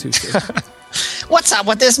 Jesse. Too soon. What's up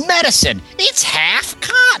with this medicine? It's half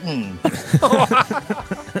cotton.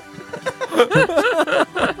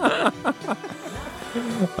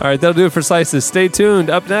 All right, that'll do it for Slices. Stay tuned.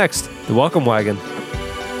 Up next, the Welcome Wagon.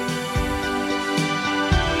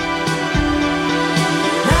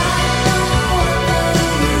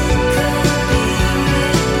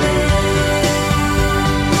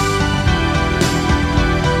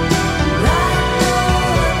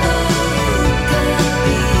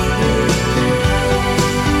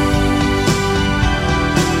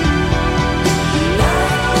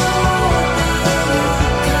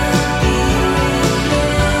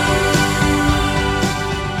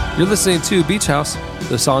 You're listening to Beach House.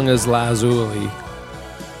 The song is Lazuli.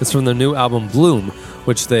 It's from their new album Bloom,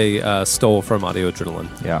 which they stole from Audio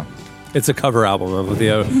Adrenaline. Yeah. It's a cover album of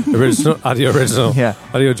the original Audio Yeah.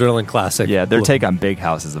 Adrenaline classic. Yeah, their Bloom. take on Big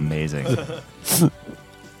House is amazing.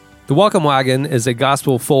 The Welcome Wagon is a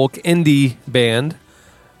gospel folk indie band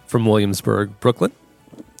from Williamsburg, Brooklyn.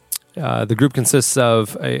 The group consists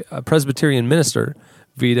of a Presbyterian minister,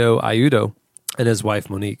 Vito Aiuto, and his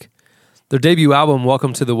wife, Monique. Their debut album,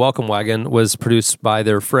 Welcome to the Welcome Wagon, was produced by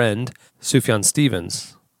their friend, Sufjan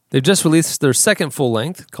Stevens. They've just released their second full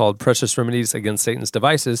length called Precious Remedies Against Satan's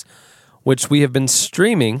Devices, which we have been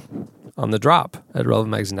streaming on The Drop at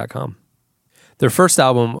relevantmagazine.com. Their first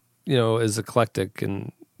album, is eclectic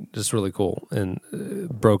and just really cool and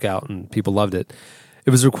broke out and people loved it.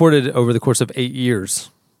 It was recorded over the course of 8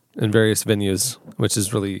 years in various venues, which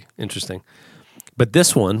is really interesting. But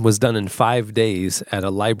this one was done in 5 days at a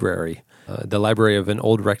library, the library of an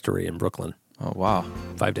old rectory in Brooklyn. Oh wow!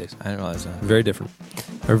 5 days. I didn't realize that. Very different.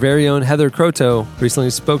 Our very own Heather Croteau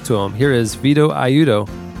recently spoke to him. Here is Vito Aiuto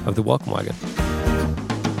of the Welcome Wagon.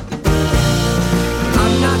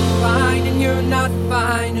 I'm not fine and you're not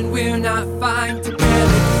fine and we're not fine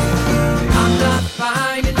together. I'm not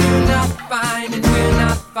fine and you're not fine and we're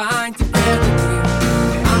not fine together.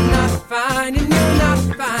 I'm not fine and you're not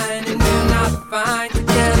fine and we're not fine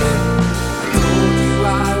together. I told you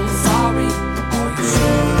I was sorry. Are you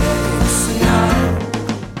sure that it's enough?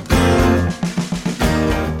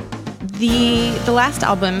 The last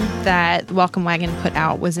album that Welcome Wagon put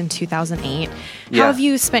out was in 2008. Yeah. How have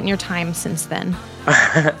you spent your time since then?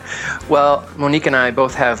 Well, Monique and I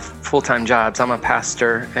both have full-time jobs. I'm a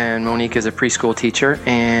pastor, and Monique is a preschool teacher,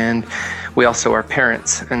 and we also are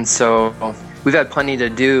parents. And so we've had plenty to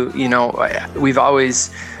do. We've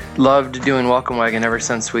always loved doing Welcome Wagon ever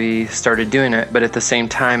since we started doing it. But at the same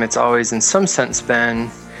time, it's always in some sense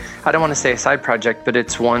been, I don't want to say a side project, but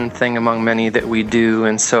it's one thing among many that we do.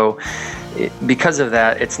 And so because of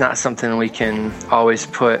that, it's not something we can always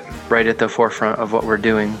put right at the forefront of what we're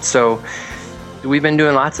doing. So we've been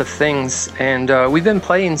doing lots of things, and we've been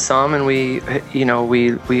playing some, and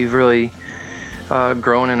we've really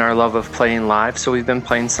grown in our love of playing live. So we've been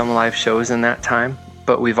playing some live shows in that time,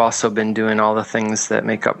 but we've also been doing all the things that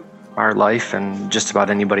make up our life and just about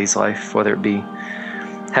anybody's life, whether it be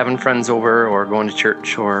having friends over or going to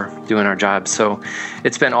church or doing our jobs. So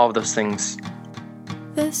it's been all of those things.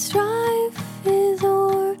 The strife is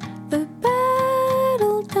o'er, the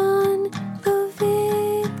battle done, the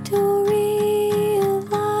victory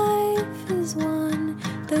of life is won,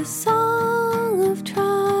 the song of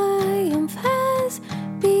triumph has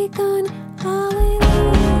begun. Hallelujah,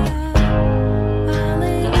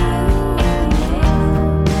 hallelujah.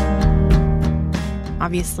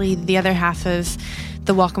 Obviously, the other half of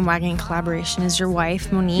the Welcome Wagon collaboration is your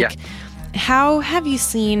wife, Monique. Yeah. How have you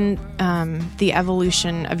seen the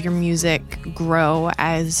evolution of your music grow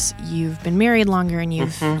as you've been married longer and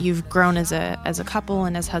you've grown as a couple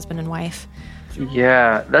and as husband and wife?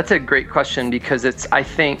 Yeah, that's a great question because I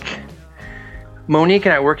think Monique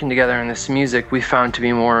and I working together on this music, we found to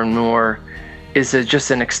be more and more is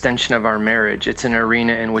just an extension of our marriage. It's an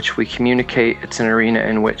arena in which we communicate. It's an arena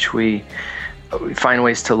in which we find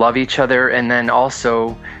ways to love each other, and then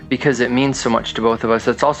also because it means so much to both of us,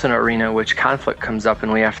 it's also an arena in which conflict comes up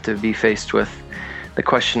and we have to be faced with the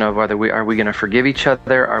question of whether are we going to forgive each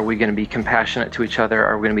other, are we going to be compassionate to each other,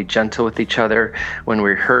 are we going to be gentle with each other when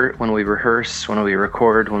we hurt, when we rehearse, when we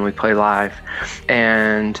record, when we play live.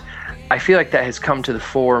 And I feel like that has come to the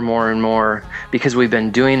fore more and more because we've been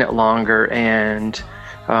doing it longer, and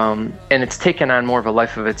it's taken on more of a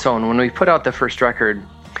life of its own. When we put out the first record,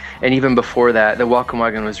 and even before that, the Welcome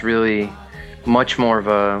Wagon was really much more of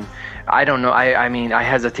a, I don't know, I mean, I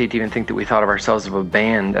hesitate to even think that we thought of ourselves as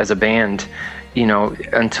a band, you know,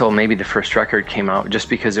 until maybe the first record came out, just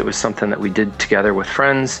because it was something that we did together with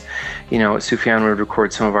friends. You know, Sufjan would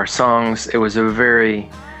record some of our songs. It was a very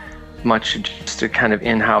much just a kind of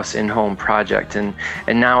in-house, in-home project. And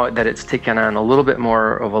now that it's taken on a little bit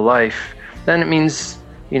more of a life, then it means,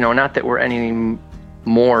 you know, not that we're any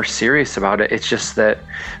more serious about it. It's just that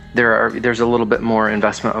there's a little bit more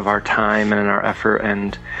investment of our time and our effort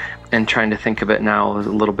and trying to think of it now a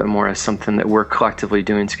little bit more as something that we're collectively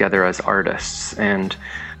doing together as artists. And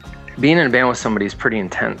being in a band with somebody is pretty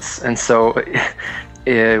intense. And so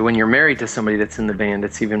when you're married to somebody that's in the band,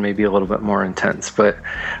 it's even maybe a little bit more intense. But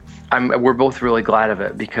we're both really glad of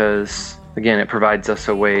it because, again, it provides us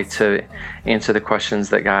a way to answer the questions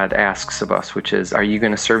that God asks of us, which is, are you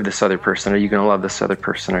going to serve this other person? Are you going to love this other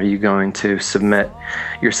person? Are you going to submit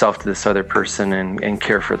yourself to this other person and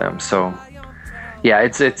care for them? So, yeah,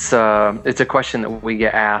 it's a question that we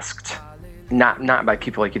get asked, not by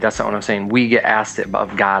people like you. That's not what I'm saying. We get asked it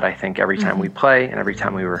of God, I think, every time we play and every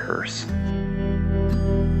time we rehearse.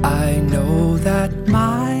 I know that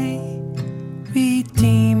my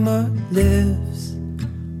Redeemer lives.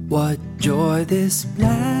 What joy this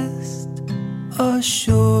blessed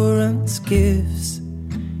assurance gives.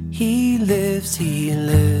 He lives,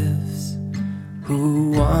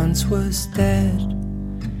 who once was dead.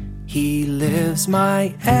 He lives,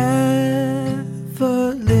 my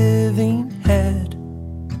ever-living head.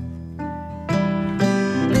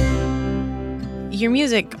 Your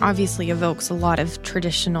music obviously evokes a lot of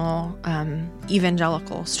traditional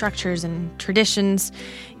evangelical structures and traditions,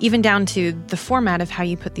 even down to the format of how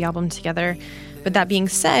you put the album together. But that being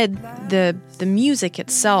said, the music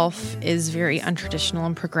itself is very untraditional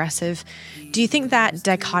and progressive. Do you think that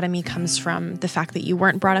dichotomy comes from the fact that you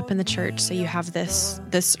weren't brought up in the church, so you have this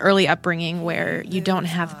early upbringing where you don't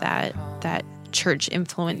have that church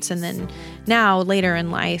influence, and then now later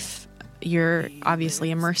in life you're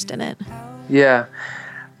obviously immersed in it? Yeah.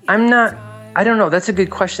 I don't know. That's a good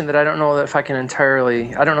question that I don't know if I can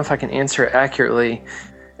answer it accurately.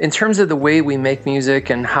 In terms of the way we make music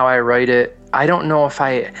and how I write it, I don't know if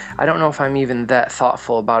I'm even that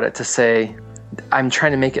thoughtful about it to say I'm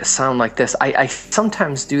trying to make it sound like this. I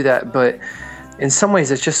sometimes do that, but in some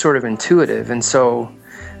ways it's just sort of intuitive. And so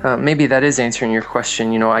maybe that is answering your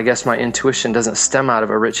question. You know, I guess my intuition doesn't stem out of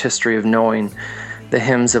a rich history of knowing the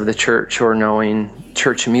hymns of the church or knowing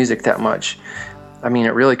church music that much. I mean,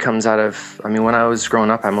 it really comes out of, when I was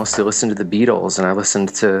growing up, I mostly listened to the Beatles, and I listened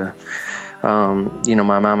to,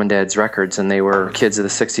 my mom and dad's records, and they were kids of the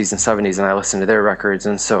 60s and 70s, and I listened to their records.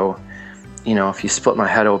 And so, if you split my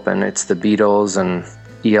head open, it's the Beatles and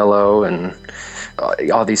ELO and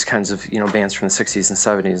all these kinds of, bands from the 60s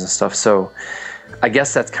and 70s and stuff. So I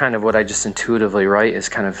guess that's kind of what I just intuitively write, is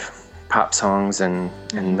kind of pop songs and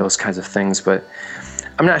those kinds of things. But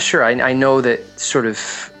I'm not sure. I know that sort of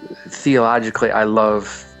theologically I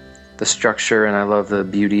love the structure and I love the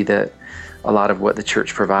beauty that a lot of what the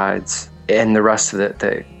church provides, and the rest of it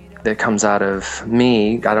that comes out of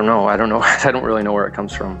me, I don't know. I don't really know where it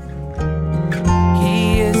comes from.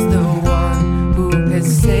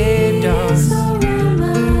 has saved us.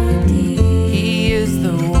 He is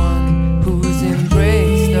the one who's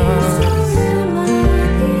embraced us.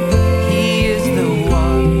 He is the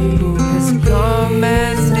one who has come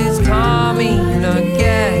and is coming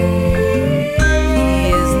again. He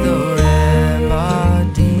is the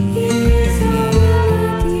remedy.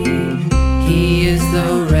 He is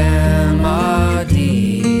the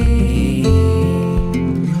remedy.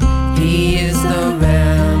 He is the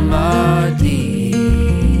remedy.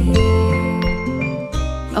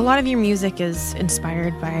 A lot of your music is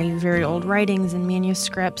inspired by very old writings and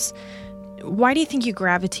manuscripts. Why do you think you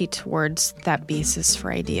gravitate towards that basis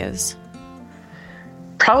for ideas?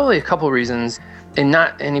 Probably a couple reasons, in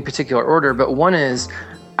not any particular order, but one is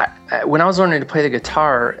when I was learning to play the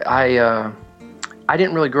guitar, I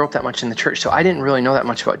didn't really grow up that much in the church, so I didn't really know that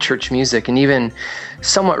much about church music, and even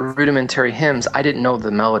somewhat rudimentary hymns, I didn't know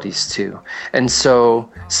the melodies to. And so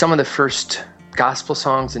some of the first gospel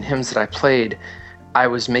songs and hymns that I played, I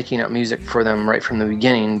was making up music for them right from the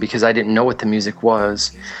beginning because I didn't know what the music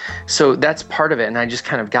was. So that's part of it, and I just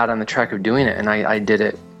kind of got on the track of doing it, and I did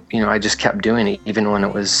it. I just kept doing it, even when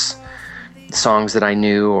it was songs that I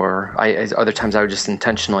knew, or other times I would just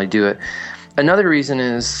intentionally do it. Another reason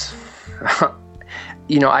is,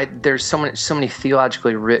 there's so many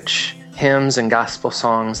theologically rich hymns and gospel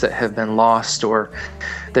songs that have been lost or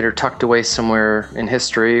that are tucked away somewhere in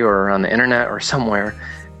history or on the internet or somewhere.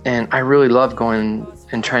 And I really love going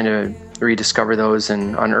and trying to rediscover those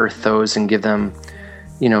and unearth those and give them,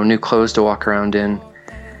 new clothes to walk around in.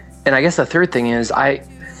 And I guess the third thing is I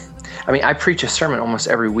preach a sermon almost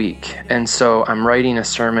every week. And so I'm writing a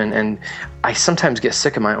sermon and I sometimes get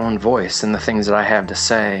sick of my own voice and the things that I have to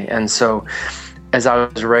say. And so as I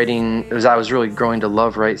was really growing to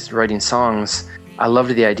love writing songs, I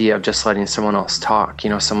loved the idea of just letting someone else talk,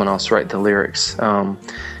 someone else write the lyrics.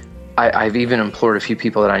 I've even implored a few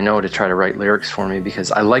people that I know to try to write lyrics for me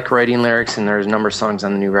because I like writing lyrics, and there's a number of songs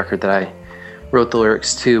on the new record that I wrote the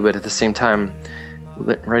lyrics to, but at the same time,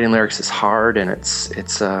 writing lyrics is hard, and it's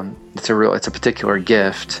a particular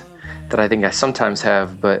gift that I think I sometimes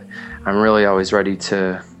have, but I'm really always ready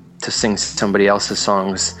to sing somebody else's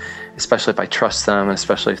songs, especially if I trust them, and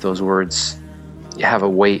especially if those words have a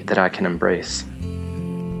weight that I can embrace.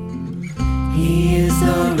 He is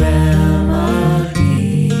the remedy.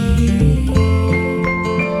 He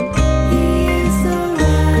is the remedy.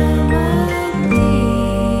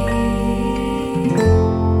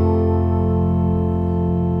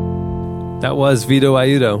 That was Vito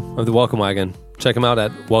Ayudo of the Welcome Wagon. Check him out at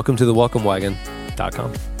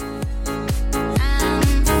welcometothewelcomewagon.com.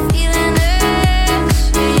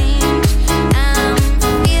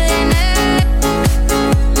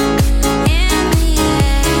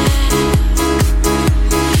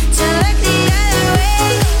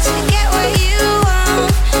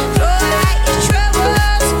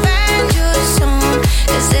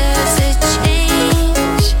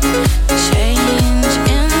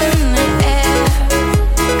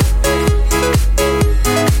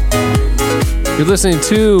 You're listening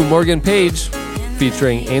to Morgan Page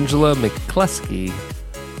featuring Angela McCluskey.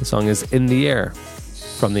 The song is In the Air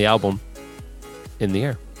from the album In the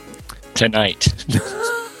Air. Tonight.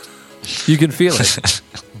 You can feel it.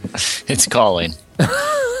 It's calling.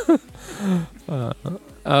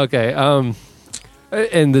 Okay. And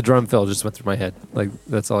the drum fill just went through my head. Like,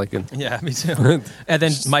 that's all I can. Yeah, me too. And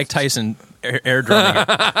then Mike Tyson air drumming it.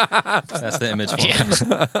 That's the image for me.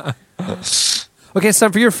 Okay, it's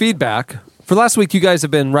time for your feedback. For last week, you guys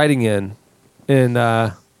have been writing in and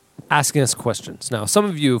asking us questions. Now, some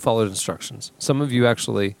of you followed instructions. Some of you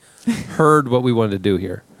actually heard what we wanted to do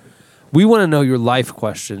here. We want to know your life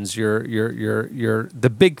questions, your the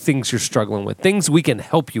big things you're struggling with, things we can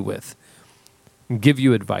help you with, and give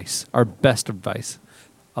you advice, our best advice.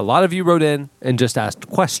 A lot of you wrote in and just asked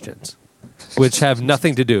questions, which have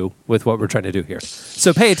nothing to do with what we're trying to do here.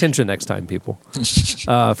 So pay attention next time, people.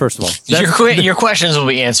 First of all, Your questions will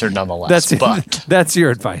be answered nonetheless. That's your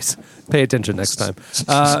advice. Pay attention next time.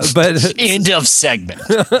 But end of segment.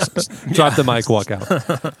 Drop the mic, walk out.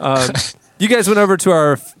 You guys went over to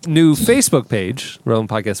our new Facebook page, Relevant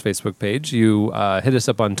Podcast Facebook page. You hit us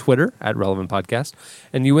up on Twitter at Relevant Podcast,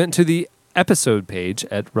 and you went to the episode page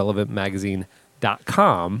at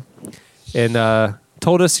relevantmagazine.com and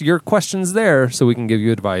told us your questions there so we can give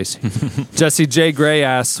you advice. Jesse J. Gray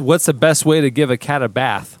asks, what's the best way to give a cat a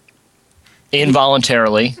bath?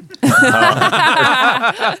 Involuntarily.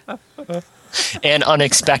 And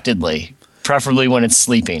unexpectedly, preferably when it's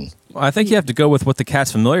sleeping. Well, I think you have to go with what the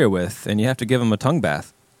cat's familiar with, and you have to give him a tongue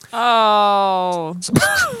bath. Oh.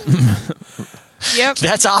 Yep.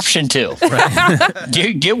 That's option 2.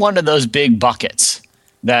 Right? Get one of those big buckets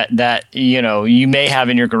that you may have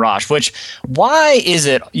in your garage. Which, why is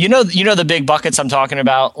it? You know the big buckets I'm talking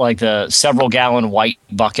about, like the several gallon white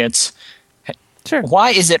buckets. Sure. Why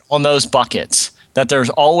is it on those buckets that there's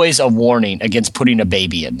always a warning against putting a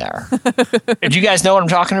baby in there? Do you guys know what I'm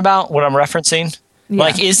talking about? What I'm referencing? Yeah.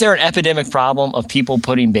 Like, is there an epidemic problem of people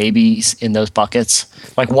putting babies in those buckets?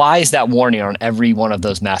 Like, why is that warning on every one of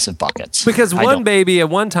those massive buckets? Because I one don't- baby at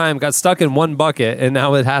one time got stuck in one bucket, and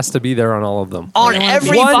now it has to be there on all of them. on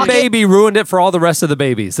every One bucket. baby ruined it for all the rest of the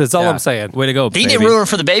babies. That's all Yeah. I'm saying. Way to go, They baby. didn't ruin it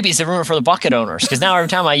for the babies. They ruined it for the bucket owners. Because now every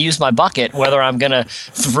time I use my bucket, whether I'm going to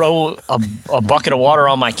throw a bucket of water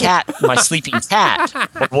on my cat, my sleeping cat,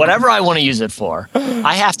 or whatever I want to use it for,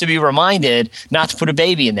 I have to be reminded not to put a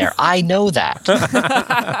baby in there. I know that.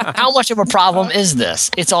 How much of a problem is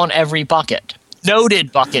this? It's on every bucket.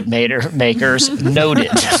 Noted, bucket makers.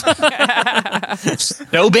 Noted.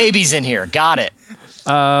 No babies in here. Got it.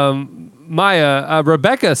 Maya,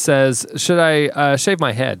 Rebecca says, should I shave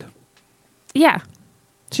my head? Yeah,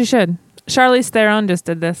 she should. Charlize Theron just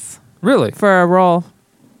did this Really? for a role,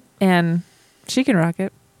 and she can rock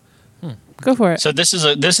it. Go for it. So this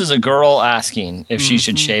is a girl asking if she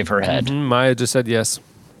should shave her head. Maya just said yes.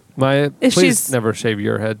 Maya, If please she's- never shave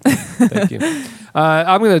your head. Thank you.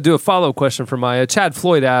 I'm going to do a follow-up question for Maya. Chad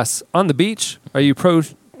Floyd asks, on the beach, are you pro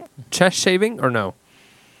chest shaving or no?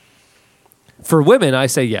 For women, I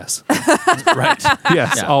say yes. Right.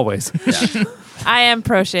 Yes, Yeah. always. I am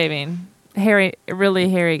pro shaving. Really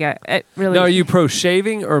hairy guy. Really. Now, are you pro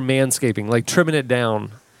shaving or manscaping, like trimming it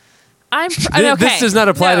down? okay. This does not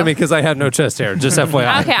apply to No. me because I have no chest hair, just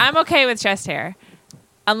FYI. Okay, I'm okay with chest hair,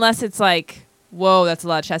 unless it's like, whoa, that's a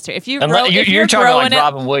lot of chest hair. If you Unless, grow, if you're talking growing like it,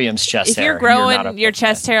 Robin Williams chest if hair. you're growing not okay your with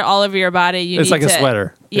chest that. hair all over your body, you It's need like a to,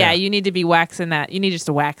 sweater. Yeah, Yeah. you need to be waxing that. You need just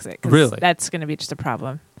to wax it. 'Cause Really? That's going to be just a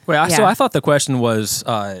problem. Wait, so Yeah. I thought the question was,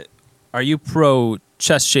 are you pro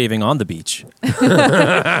chest shaving on the beach?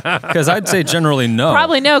 Because I'd say generally no.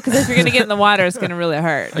 Probably no, because if you're going to get in the water, it's going to really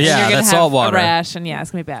hurt. And Yeah, you're gonna that's have salt water. A rash, and yeah, it's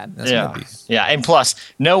going to be bad. That's Yeah, gonna be- yeah, and plus,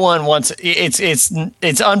 no one wants.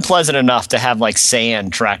 It's unpleasant enough to have like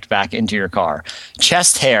sand tracked back into your car.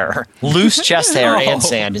 Chest hair, loose chest hair, and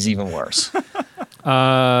sand is even worse.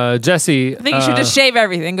 Jesse, I think you should just shave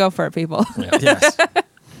everything. Go for it, people. Yes.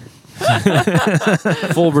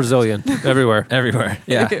 full Brazilian everywhere. Everywhere.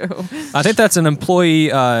 Yeah. Ew. I think that's an employee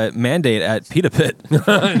mandate at Pita Pit.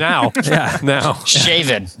 Now. Yeah. Now.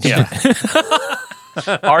 Shaven. Yeah.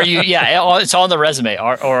 Are you? Yeah, it's on the resume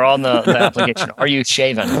or on the application. Are you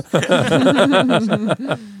shaven?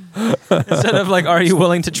 Instead of like, are you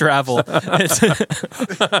willing to travel? It's,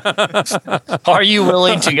 Are you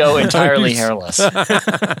willing to go entirely hairless? We've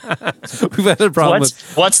had a problem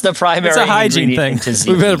with What's the primary It's a hygiene ingredient thing.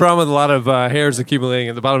 to we've had a ziti? problem with a lot of hairs accumulating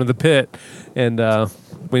at the bottom of the pit, and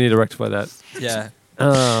we need to rectify that. yeah.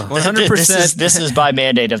 100%. This is by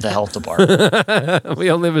mandate of the health department. We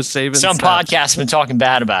only have a shaven. Some staff. podcasts have been talking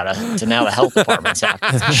bad about it, so now the health department's have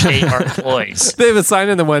to shave our employees. They have a sign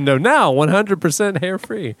in the window now, 100% hair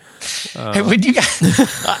free. Hey, would you guys?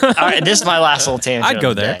 All right, this is my last little tangent. I'd go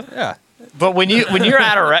of the there. day. Yeah. But when you're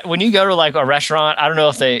at when you go to like a restaurant, I don't know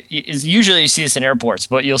if usually you see this in airports,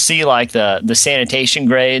 but you'll see like the sanitation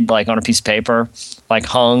grade like on a piece of paper, like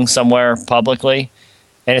hung somewhere publicly,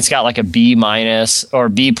 and it's got like a B- or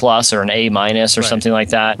B+ or an A- or something like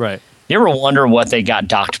that. Right. You ever wonder what they got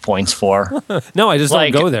docked points for? No, I just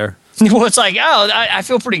Like- don't go there. Well, it's like, I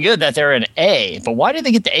feel pretty good that they're an A, but why did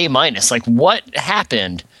they get the A-? Like, what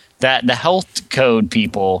happened that the health code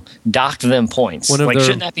people docked them points? One of Like, their-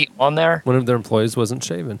 shouldn't that be on there? One of their employees wasn't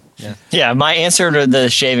shaven. Yeah, my answer to the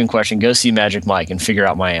shaving question, go see Magic Mike and figure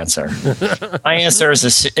out my answer. My answer is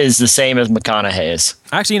the same as McConaughey's.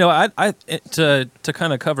 Actually, I to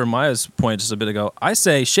kind of cover Maya's point just a bit ago, I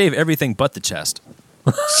say shave everything but the chest.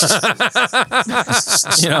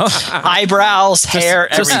 Eyebrows, hair,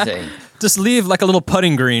 just- everything. Just leave like a little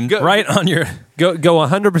putting green right on your, Go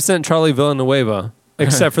 100% Charlie Villanueva,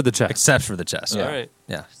 except for the chest. except for the chest. All right.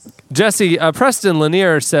 Yeah. Jesse, Preston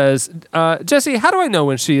Lanier says, Jesse, how do I know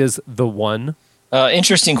when she is the one?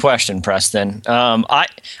 Interesting question, Preston. I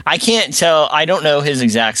can't tell. I don't know his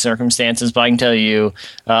exact circumstances, but I can tell you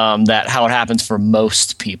that how it happens for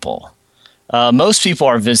most people. Most people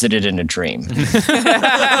are visited in a dream.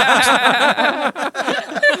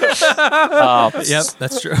 Yep,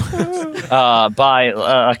 that's true. By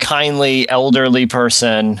a kindly elderly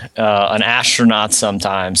person, an astronaut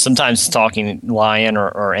sometimes talking lion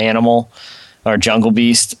or animal or jungle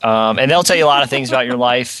beast. And they'll tell you a lot of things about your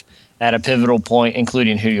life at a pivotal point,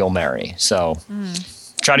 including who you'll marry. So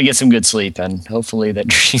try to get some good sleep, and hopefully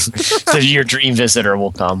that your dream visitor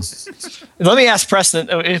will come. Let me ask Preston,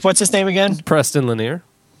 what's his name again? Preston Lanier.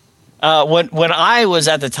 When I was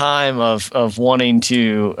at the time of wanting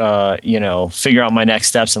to figure out my next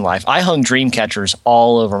steps in life, I hung dream catchers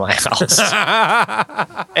all over my house,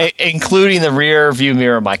 including the rear view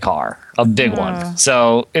mirror of my car, a big one.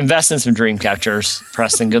 So invest in some dream catchers,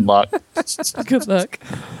 Preston. Good luck. Good luck.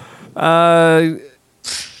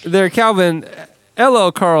 There, Calvin, LL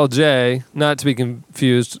Carl J, not to be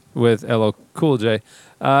confused with LL Cool J,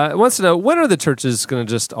 wants to know, when are the churches going to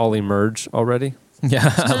just all emerge already?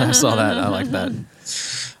 Yeah, I saw that. I like that.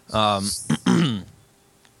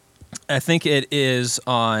 I think it is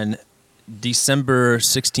on December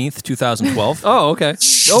 16th, 2012. Oh, okay.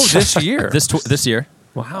 Oh, this year. This year.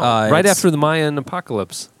 Wow. Right after the Mayan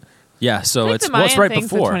apocalypse. Yeah, so I think it's the Mayan right thing's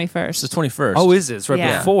the before. 21st. It's the 21st. Oh, is it? It's right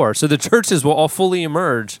Yeah. before. So the churches will all fully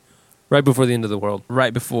emerge right before the end of the world.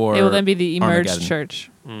 Right before. It will then be the emerged Armageddon. church.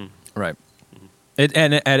 Right. And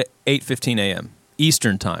at 8:15 a.m.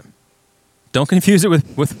 Eastern time. Don't confuse it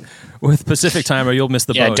with Pacific time, or you'll miss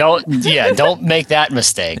the boat. Don't make that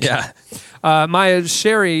mistake. Yeah. Maya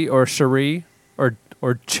Sherry or Cherie or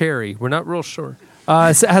Cherry, we're not real sure,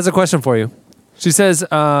 has a question for you. She says,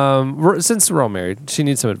 since we're all married, she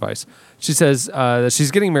needs some advice. She says that she's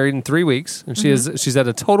getting married in 3 weeks, and she's at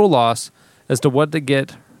a total loss as to what to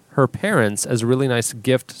get her parents as a really nice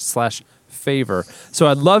gift/favor. So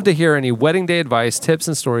I'd love to hear any wedding day advice, tips,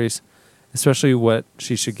 and stories, especially what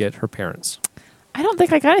she should get her parents. I don't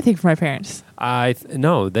think I got anything for my parents.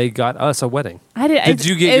 No, they got us a wedding. I did. Did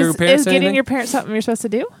you get your parents Is getting anything? your parents something you're supposed to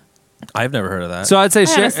do? I've never heard of that. So I'd say I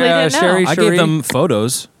honestly didn't know. Sherry. I gave them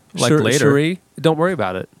photos later. Cherie, don't worry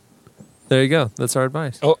about it. There you go. That's our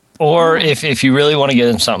advice. Or if you really want to get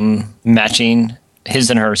them something matching, his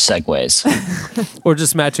and her segues. Or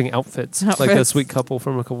just matching outfits, like that sweet couple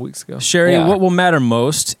from a couple weeks ago. Sherry, Yeah. what will matter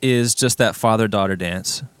most is just that father-daughter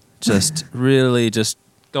dance. Just really just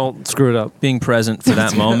Don't screw it up. being present for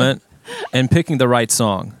that moment and picking the right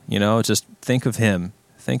song. Just think of him.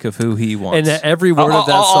 Think of who he wants. And every word of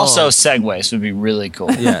that song. Also, segues would be really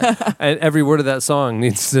cool. yeah. And every word of that song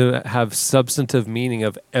needs to have substantive meaning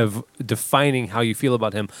of defining how you feel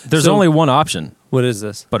about him. There's So- only one option. What is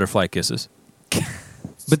this? Butterfly kisses.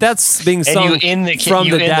 But that's being And sung you end the from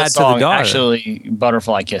the dad to the song daughter. actually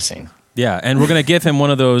butterfly kissing. Yeah, and we're gonna give him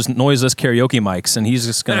one of those noiseless karaoke mics, and he's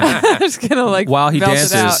just gonna I'm just gonna while he belt it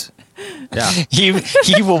dances. Yeah, He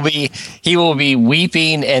will be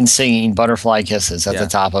weeping and singing butterfly kisses at Yeah. the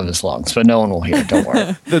top of his lungs, but no one will hear it. Don't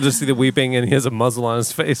worry. They'll just see the weeping and he has a muzzle on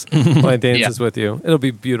his face while he dances with you. It'll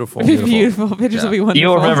be beautiful. It'll be beautiful. Pictures will be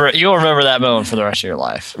wonderful. You'll remember that moment for the rest of your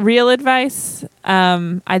life. Real advice,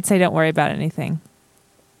 I'd say don't worry about anything.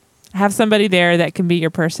 Have somebody there that can be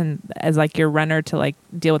your person as like your runner to like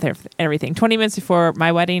deal with everything. 20 minutes before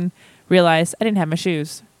my wedding, realized I didn't have my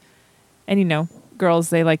shoes. And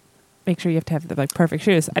girls, they like make sure you have to have the like perfect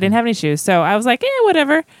shoes. I didn't have any shoes. So I was like,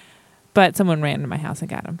 whatever. But someone ran to my house and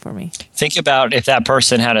got them for me. Think about if that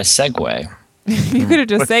person had a Segway. You could have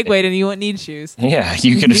just segued and you wouldn't need shoes. Yeah,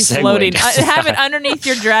 you could have Be floating. segued. Have it underneath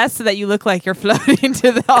your dress so that you look like you're floating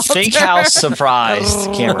to the altar. Think how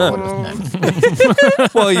surprised Cameron would have been.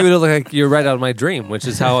 Well, you would look like you're right out of my dream, which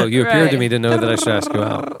is how you appeared to me to know that I should ask you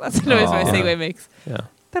out. That's the noise my Segway makes. Yeah.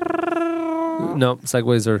 No,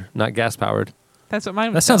 Segways are not gas powered. That's what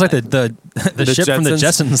mine that was. sounds like the ship from the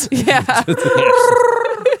Jetsons. Yeah.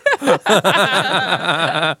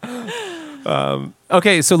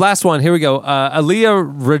 Okay, so last one. Here we go.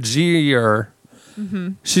 Aaliyah Regier.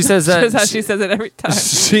 She says that That's how she says it every time.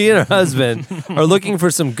 she and her husband are looking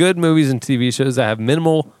for some good movies and TV shows that have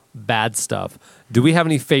minimal bad stuff. Do we have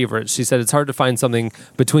any favorites? She said it's hard to find something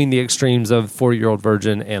between the extremes of 40-Year-Old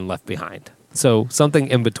Virgin and Left Behind. So something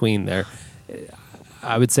in between there.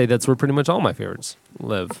 I would say that's where pretty much all my favorites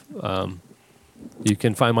live. You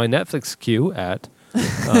can find my Netflix queue at,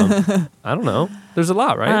 I don't know. There's a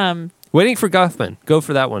lot, right? Waiting for Guffman. Go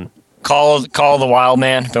for that one. Call the Wild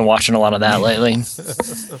Man. Been watching a lot of that lately.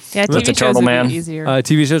 Yeah, TV the shows Turtle would Man. be easier.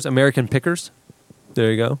 TV shows, American Pickers.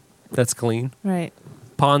 There you go. That's clean. Right.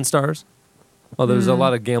 Pawn Stars. Well, there's a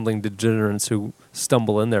lot of gambling degenerates who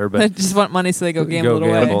stumble in there, They but just want money so they go gamble it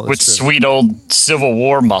gamble. away. With That's true. sweet old Civil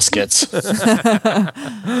War muskets.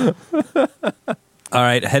 All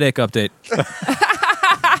right, headache update.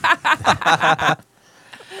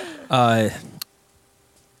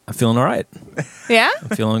 I'm feeling all right. Yeah? I'm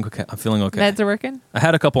feeling okay. Meds are working? I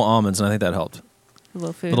had a couple almonds, and I think that helped. A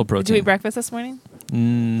little food. Little Did you protein. eat breakfast this morning?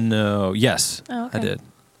 No. Yes, Oh, okay. I did.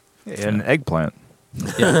 An eggplant.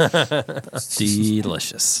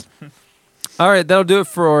 Delicious. All right, that'll do it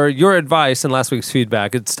for your advice and last week's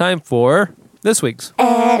feedback. It's time for this week's.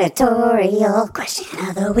 Editorial question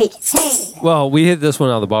of the week. Hey. Well, we hit this one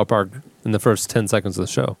out of the ballpark in the first 10 seconds of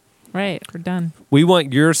the show. Right. We're done. We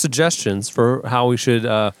want your suggestions for how we should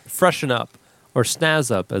freshen up or snazz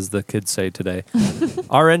up, as the kids say today,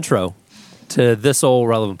 our intro to this old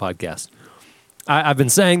Relevant podcast. I've been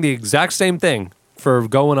saying the exact same thing for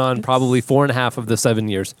going on probably 4.5 of the 7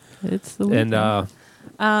 years. It's the And weekend.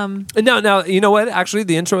 and now, you know what? Actually,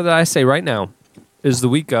 the intro that I say right now is the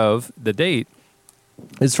week of. The date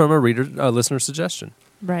is from a listener suggestion.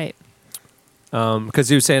 Right. Because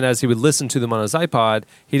he was saying as he would listen to them on his iPod,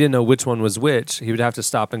 he didn't know which one was which. He would have to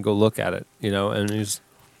stop and go look at it, and he's...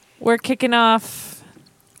 We're kicking off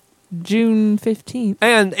June 15th.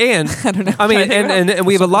 And I don't know. I mean, and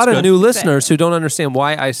we have a lot of new good. listeners who don't understand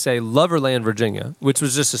why I say Loverland, Virginia, which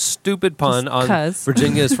was just a stupid pun Just on 'cause.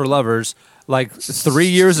 Virginia is for lovers, like 3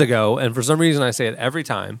 years ago, and for some reason I say it every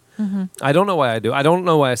time. Mm-hmm. I don't know why I do. I don't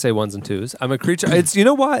know why I say ones and twos. I'm a creature. It's you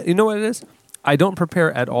know what it is. I don't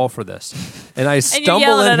prepare at all for this, and I And stumble you're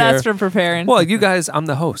yelling in at here. us for preparing. Well, you guys, I'm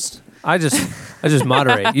the host. I just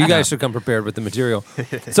moderate. You guys should come prepared with the material.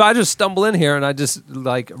 So I just stumble in here and I just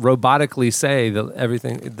like robotically say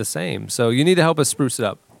everything the same. So you need to help us spruce it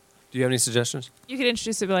up. Do you have any suggestions? You could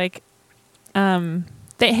introduce it like, hey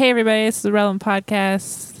everybody, it's the Relevant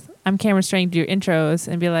Podcast. I'm Cameron Strang, do your intros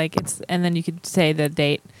and be like, and then you could say the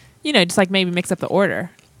date. Just like maybe mix up the order.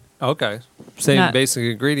 Okay. Same Not- basic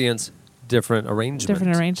ingredients, different arrangement.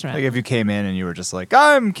 Different arrangement. Like if you came in and you were just like,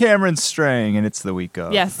 I'm Cameron Strang, and it's the week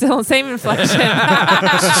of. Yeah, still same inflection.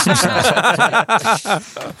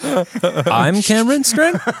 I'm Cameron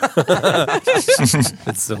String.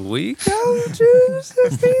 It's the week of June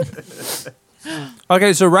 16th.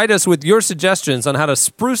 Okay, so write us with your suggestions on how to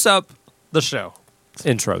spruce up the show.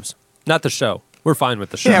 Intros. Not the show. We're fine with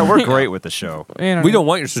the show. Yeah, we're great with the show. We don't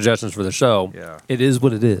want your suggestions for the show. Yeah. It is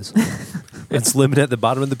what it is. It's limited at the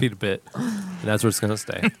bottom of the pita pit, and that's where it's going to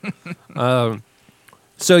stay.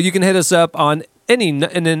 So you can hit us up on in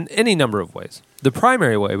any number of ways. The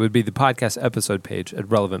primary way would be the podcast episode page at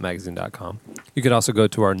relevantmagazine.com. You could also go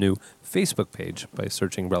to our new Facebook page by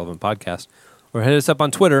searching Relevant Podcast, or hit us up on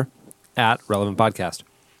Twitter at Relevant Podcast.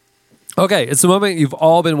 Okay, it's the moment you've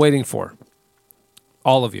all been waiting for.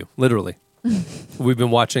 All of you, literally. We've been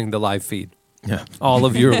watching the live feed. Yeah. All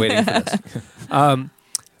of you are waiting for this.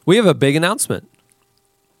 We have a big announcement.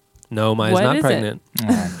 No, Maya's What not is it? pregnant.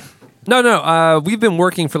 No. We've been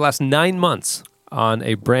working for the last 9 months on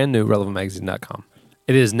a brand new relevantmagazine.com.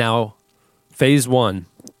 It is now, phase 1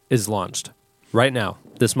 is launched right now,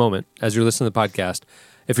 this moment, as you're listening to the podcast.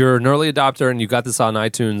 If you're an early adopter and you got this on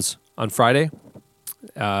iTunes on Friday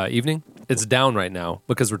evening, it's down right now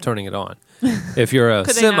because we're turning it on. If you're a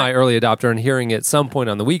Could they not- semi-early adopter and hearing it some point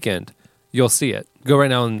on the weekend, you'll see it. Go right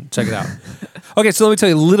now and check it out. Okay, so let me tell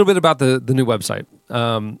you a little bit about the new website.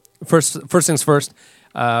 First things first,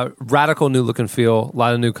 radical new look and feel, a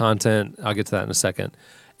lot of new content. I'll get to that in a second.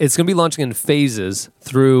 It's going to be launching in phases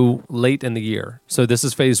through late in the year. So this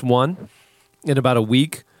is phase 1. In about a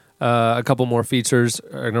week, a couple more features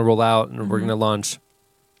are going to roll out, and we're going to launch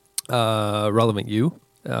Relevant U,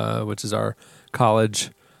 which is our college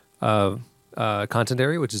content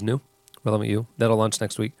area, which is new. Relevant U. That'll launch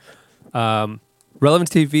next week.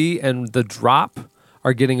 Relevant TV and The Drop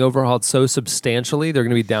are getting overhauled so substantially. They're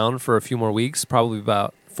going to be down for a few more weeks, probably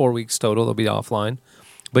about 4 weeks total. They'll be offline.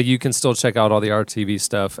 But you can still check out all the RTV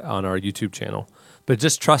stuff on our YouTube channel. But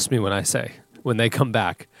just trust me when I say, when they come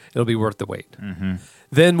back, it'll be worth the wait. Mm-hmm.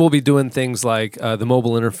 Then we'll be doing things like the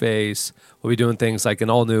mobile interface. We'll be doing things like an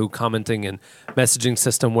all-new commenting and messaging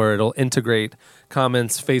system where it'll integrate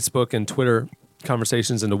comments, Facebook, and Twitter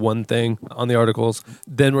conversations into one thing on the articles.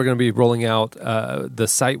 Then we're going to be rolling out, the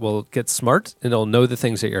site will get smart, and it'll know the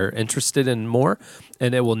things that you're interested in more,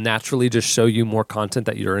 and it will naturally just show you more content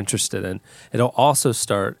that you're interested in. It'll also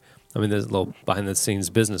start, there's a little behind-the-scenes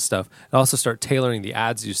business stuff. It'll also start tailoring the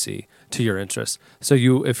ads you see to your interests. So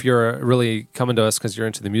if you're really coming to us because you're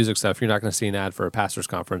into the music stuff, you're not going to see an ad for a pastor's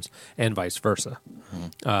conference and vice versa.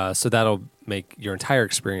 So that'll make your entire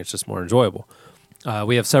experience just more enjoyable.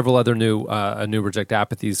 We have several other new Reject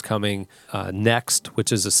Apathies coming next,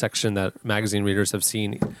 which is a section that magazine readers have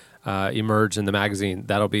seen emerge in the magazine.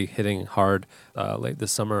 That'll be hitting hard late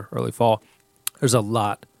this summer, early fall. There's a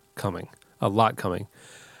lot coming.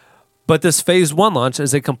 But this phase 1 launch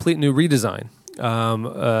is a complete new redesign.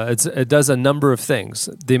 It does a number of things.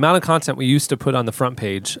 The amount of content we used to put on the front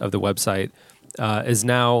page of the website is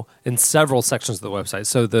now in several sections of the website.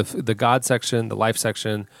 So the God section, the life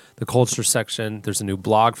section, the culture section. There's a new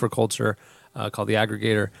blog for culture called The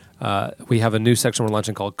Aggregator. We have a new section we're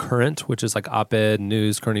launching called Current, which is like op-ed,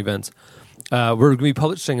 news, current events. We're going to be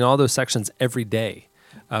publishing in all those sections every day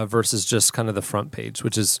versus just kind of the front page,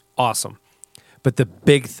 which is awesome. But the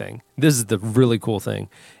big thing, this is the really cool thing,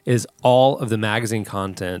 is all of the magazine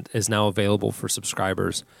content is now available for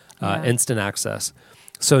subscribers, instant access.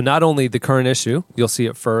 So not only the current issue, you'll see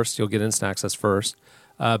it first, you'll get instant access first,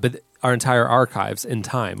 but our entire archives in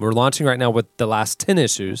time. We're launching right now with the last 10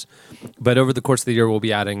 issues, but over the course of the year, we'll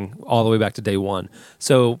be adding all the way back to day one.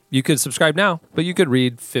 So you could subscribe now, but you could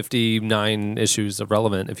read 59 issues of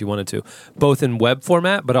Relevant if you wanted to, both in web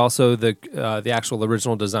format, but also the actual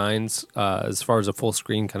original designs as far as a full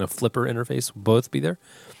screen kind of flipper interface will both be there.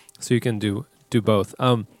 So you can do both.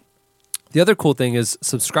 The other cool thing is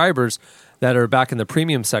subscribers that are back in the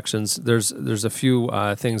premium sections, there's a few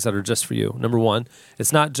things that are just for you. Number one,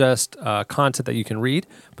 it's not just content that you can read,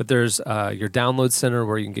 but there's your download center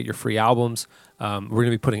where you can get your free albums. We're going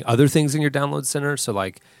to be putting other things in your download center, so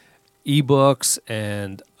like ebooks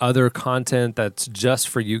and other content that's just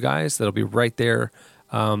for you guys that'll be right there.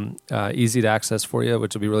 Easy to access for you,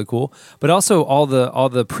 which will be really cool. But also all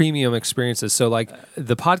the premium experiences. So like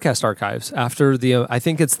the podcast archives after I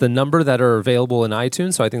think it's the number that are available in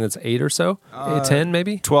iTunes. So I think that's 8 or so, 10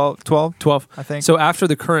 maybe? 12, I think. So after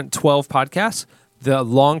the current 12 podcasts, the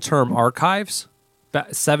long-term archives,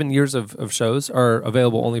 7 years of shows are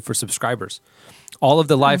available only for subscribers. All of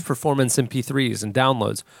the live performance MP3s and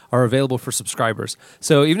downloads are available for subscribers.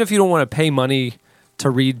 So even if you don't want to pay money to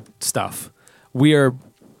read stuff, we are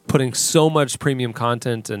putting so much premium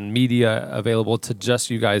content and media available to just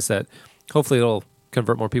you guys that hopefully it'll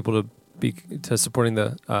convert more people to supporting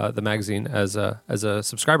the magazine as a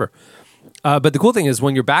subscriber. But the cool thing is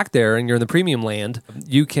when you're back there and you're in the premium land,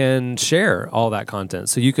 you can share all that content.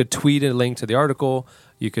 So you could tweet a link to the article,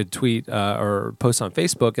 you could tweet or post on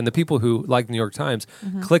Facebook, and the people who like the New York Times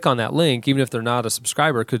click on that link, even if they're not a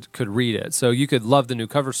subscriber, could read it. So you could love the new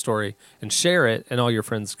cover story and share it, and all your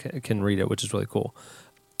friends can read it, which is really cool.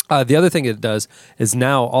 The other thing it does is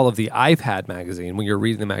now all of the iPad magazine, when you're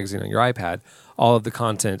reading the magazine on your iPad, all of the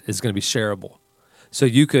content is going to be shareable. So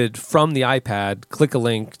you could, from the iPad, click a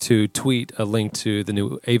link to tweet a link to the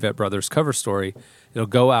new Avett Brothers cover story. It'll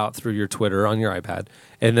go out through your Twitter on your iPad,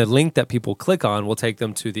 and the link that people click on will take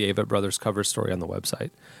them to the Avett Brothers cover story on the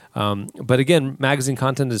website. But again, magazine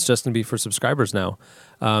content is just going to be for subscribers now.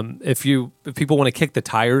 If people want to kick the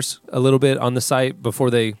tires a little bit on the site before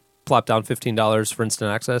they plop down $15 for instant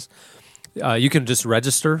access, you can just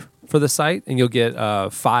register for the site, and you'll get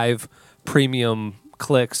 5 premium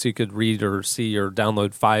clicks. You could read or see or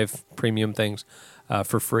download 5 premium things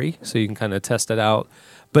for free, so you can kind of test it out.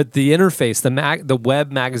 But the interface, the web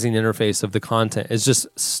magazine interface of the content is just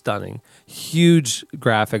stunning. Huge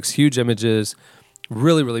graphics, huge images,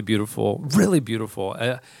 really, really beautiful, really beautiful.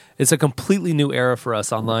 It's a completely new era for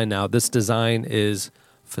us online now. This design is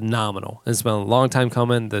phenomenal. It's been a long time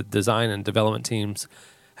coming. The design and development teams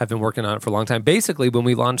have been working on it for a long time. Basically, when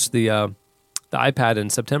we launched the iPad in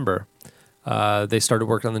September, they started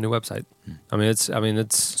working on the new website.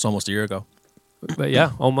 It's almost a year ago. But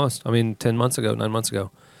yeah, almost. 9 months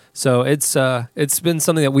ago. So it's been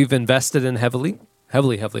something that we've invested in heavily,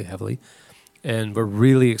 and we're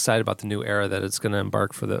really excited about the new era that it's going to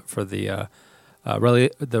embark for the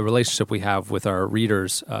relationship we have with our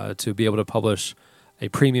readers to be able to publish a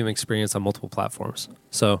premium experience on multiple platforms.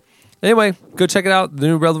 So anyway, go check it out,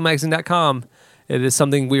 thenewrelevantmagazine.com. It is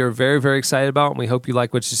something we are very, very excited about, and we hope you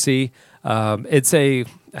like what you see. It's I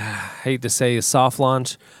hate to say a soft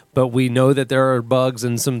launch, but we know that there are bugs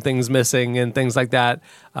and some things missing and things like that.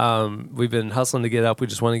 We've been hustling to get up. We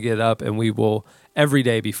just want to get up, and we will every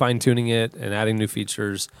day be fine-tuning it and adding new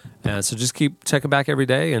features. So just keep checking back every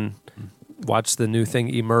day and watch the new thing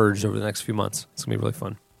emerge over the next few months. It's going to be really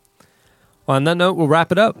fun. Well, on that note, we'll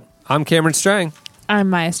wrap it up. I'm Cameron Strang. I'm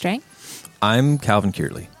Maya Strang. I'm Calvin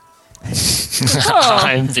Kearley.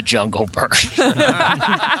 I'm the Jungle Bird.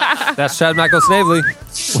 That's Chad Michael Snavely.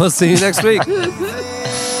 We'll see you next week.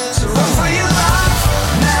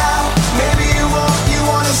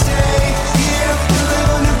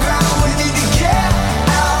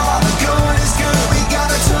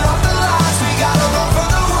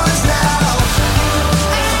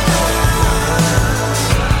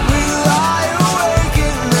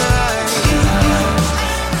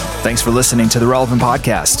 Thanks for listening to the Relevant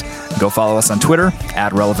Podcast. Go follow us on Twitter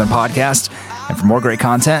 @Relevant Podcast. And for more great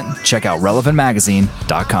content, check out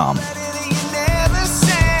relevantmagazine.com.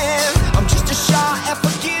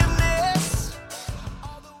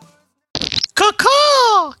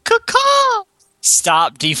 Caw-caw! Caw-caw!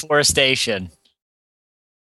 Stop deforestation.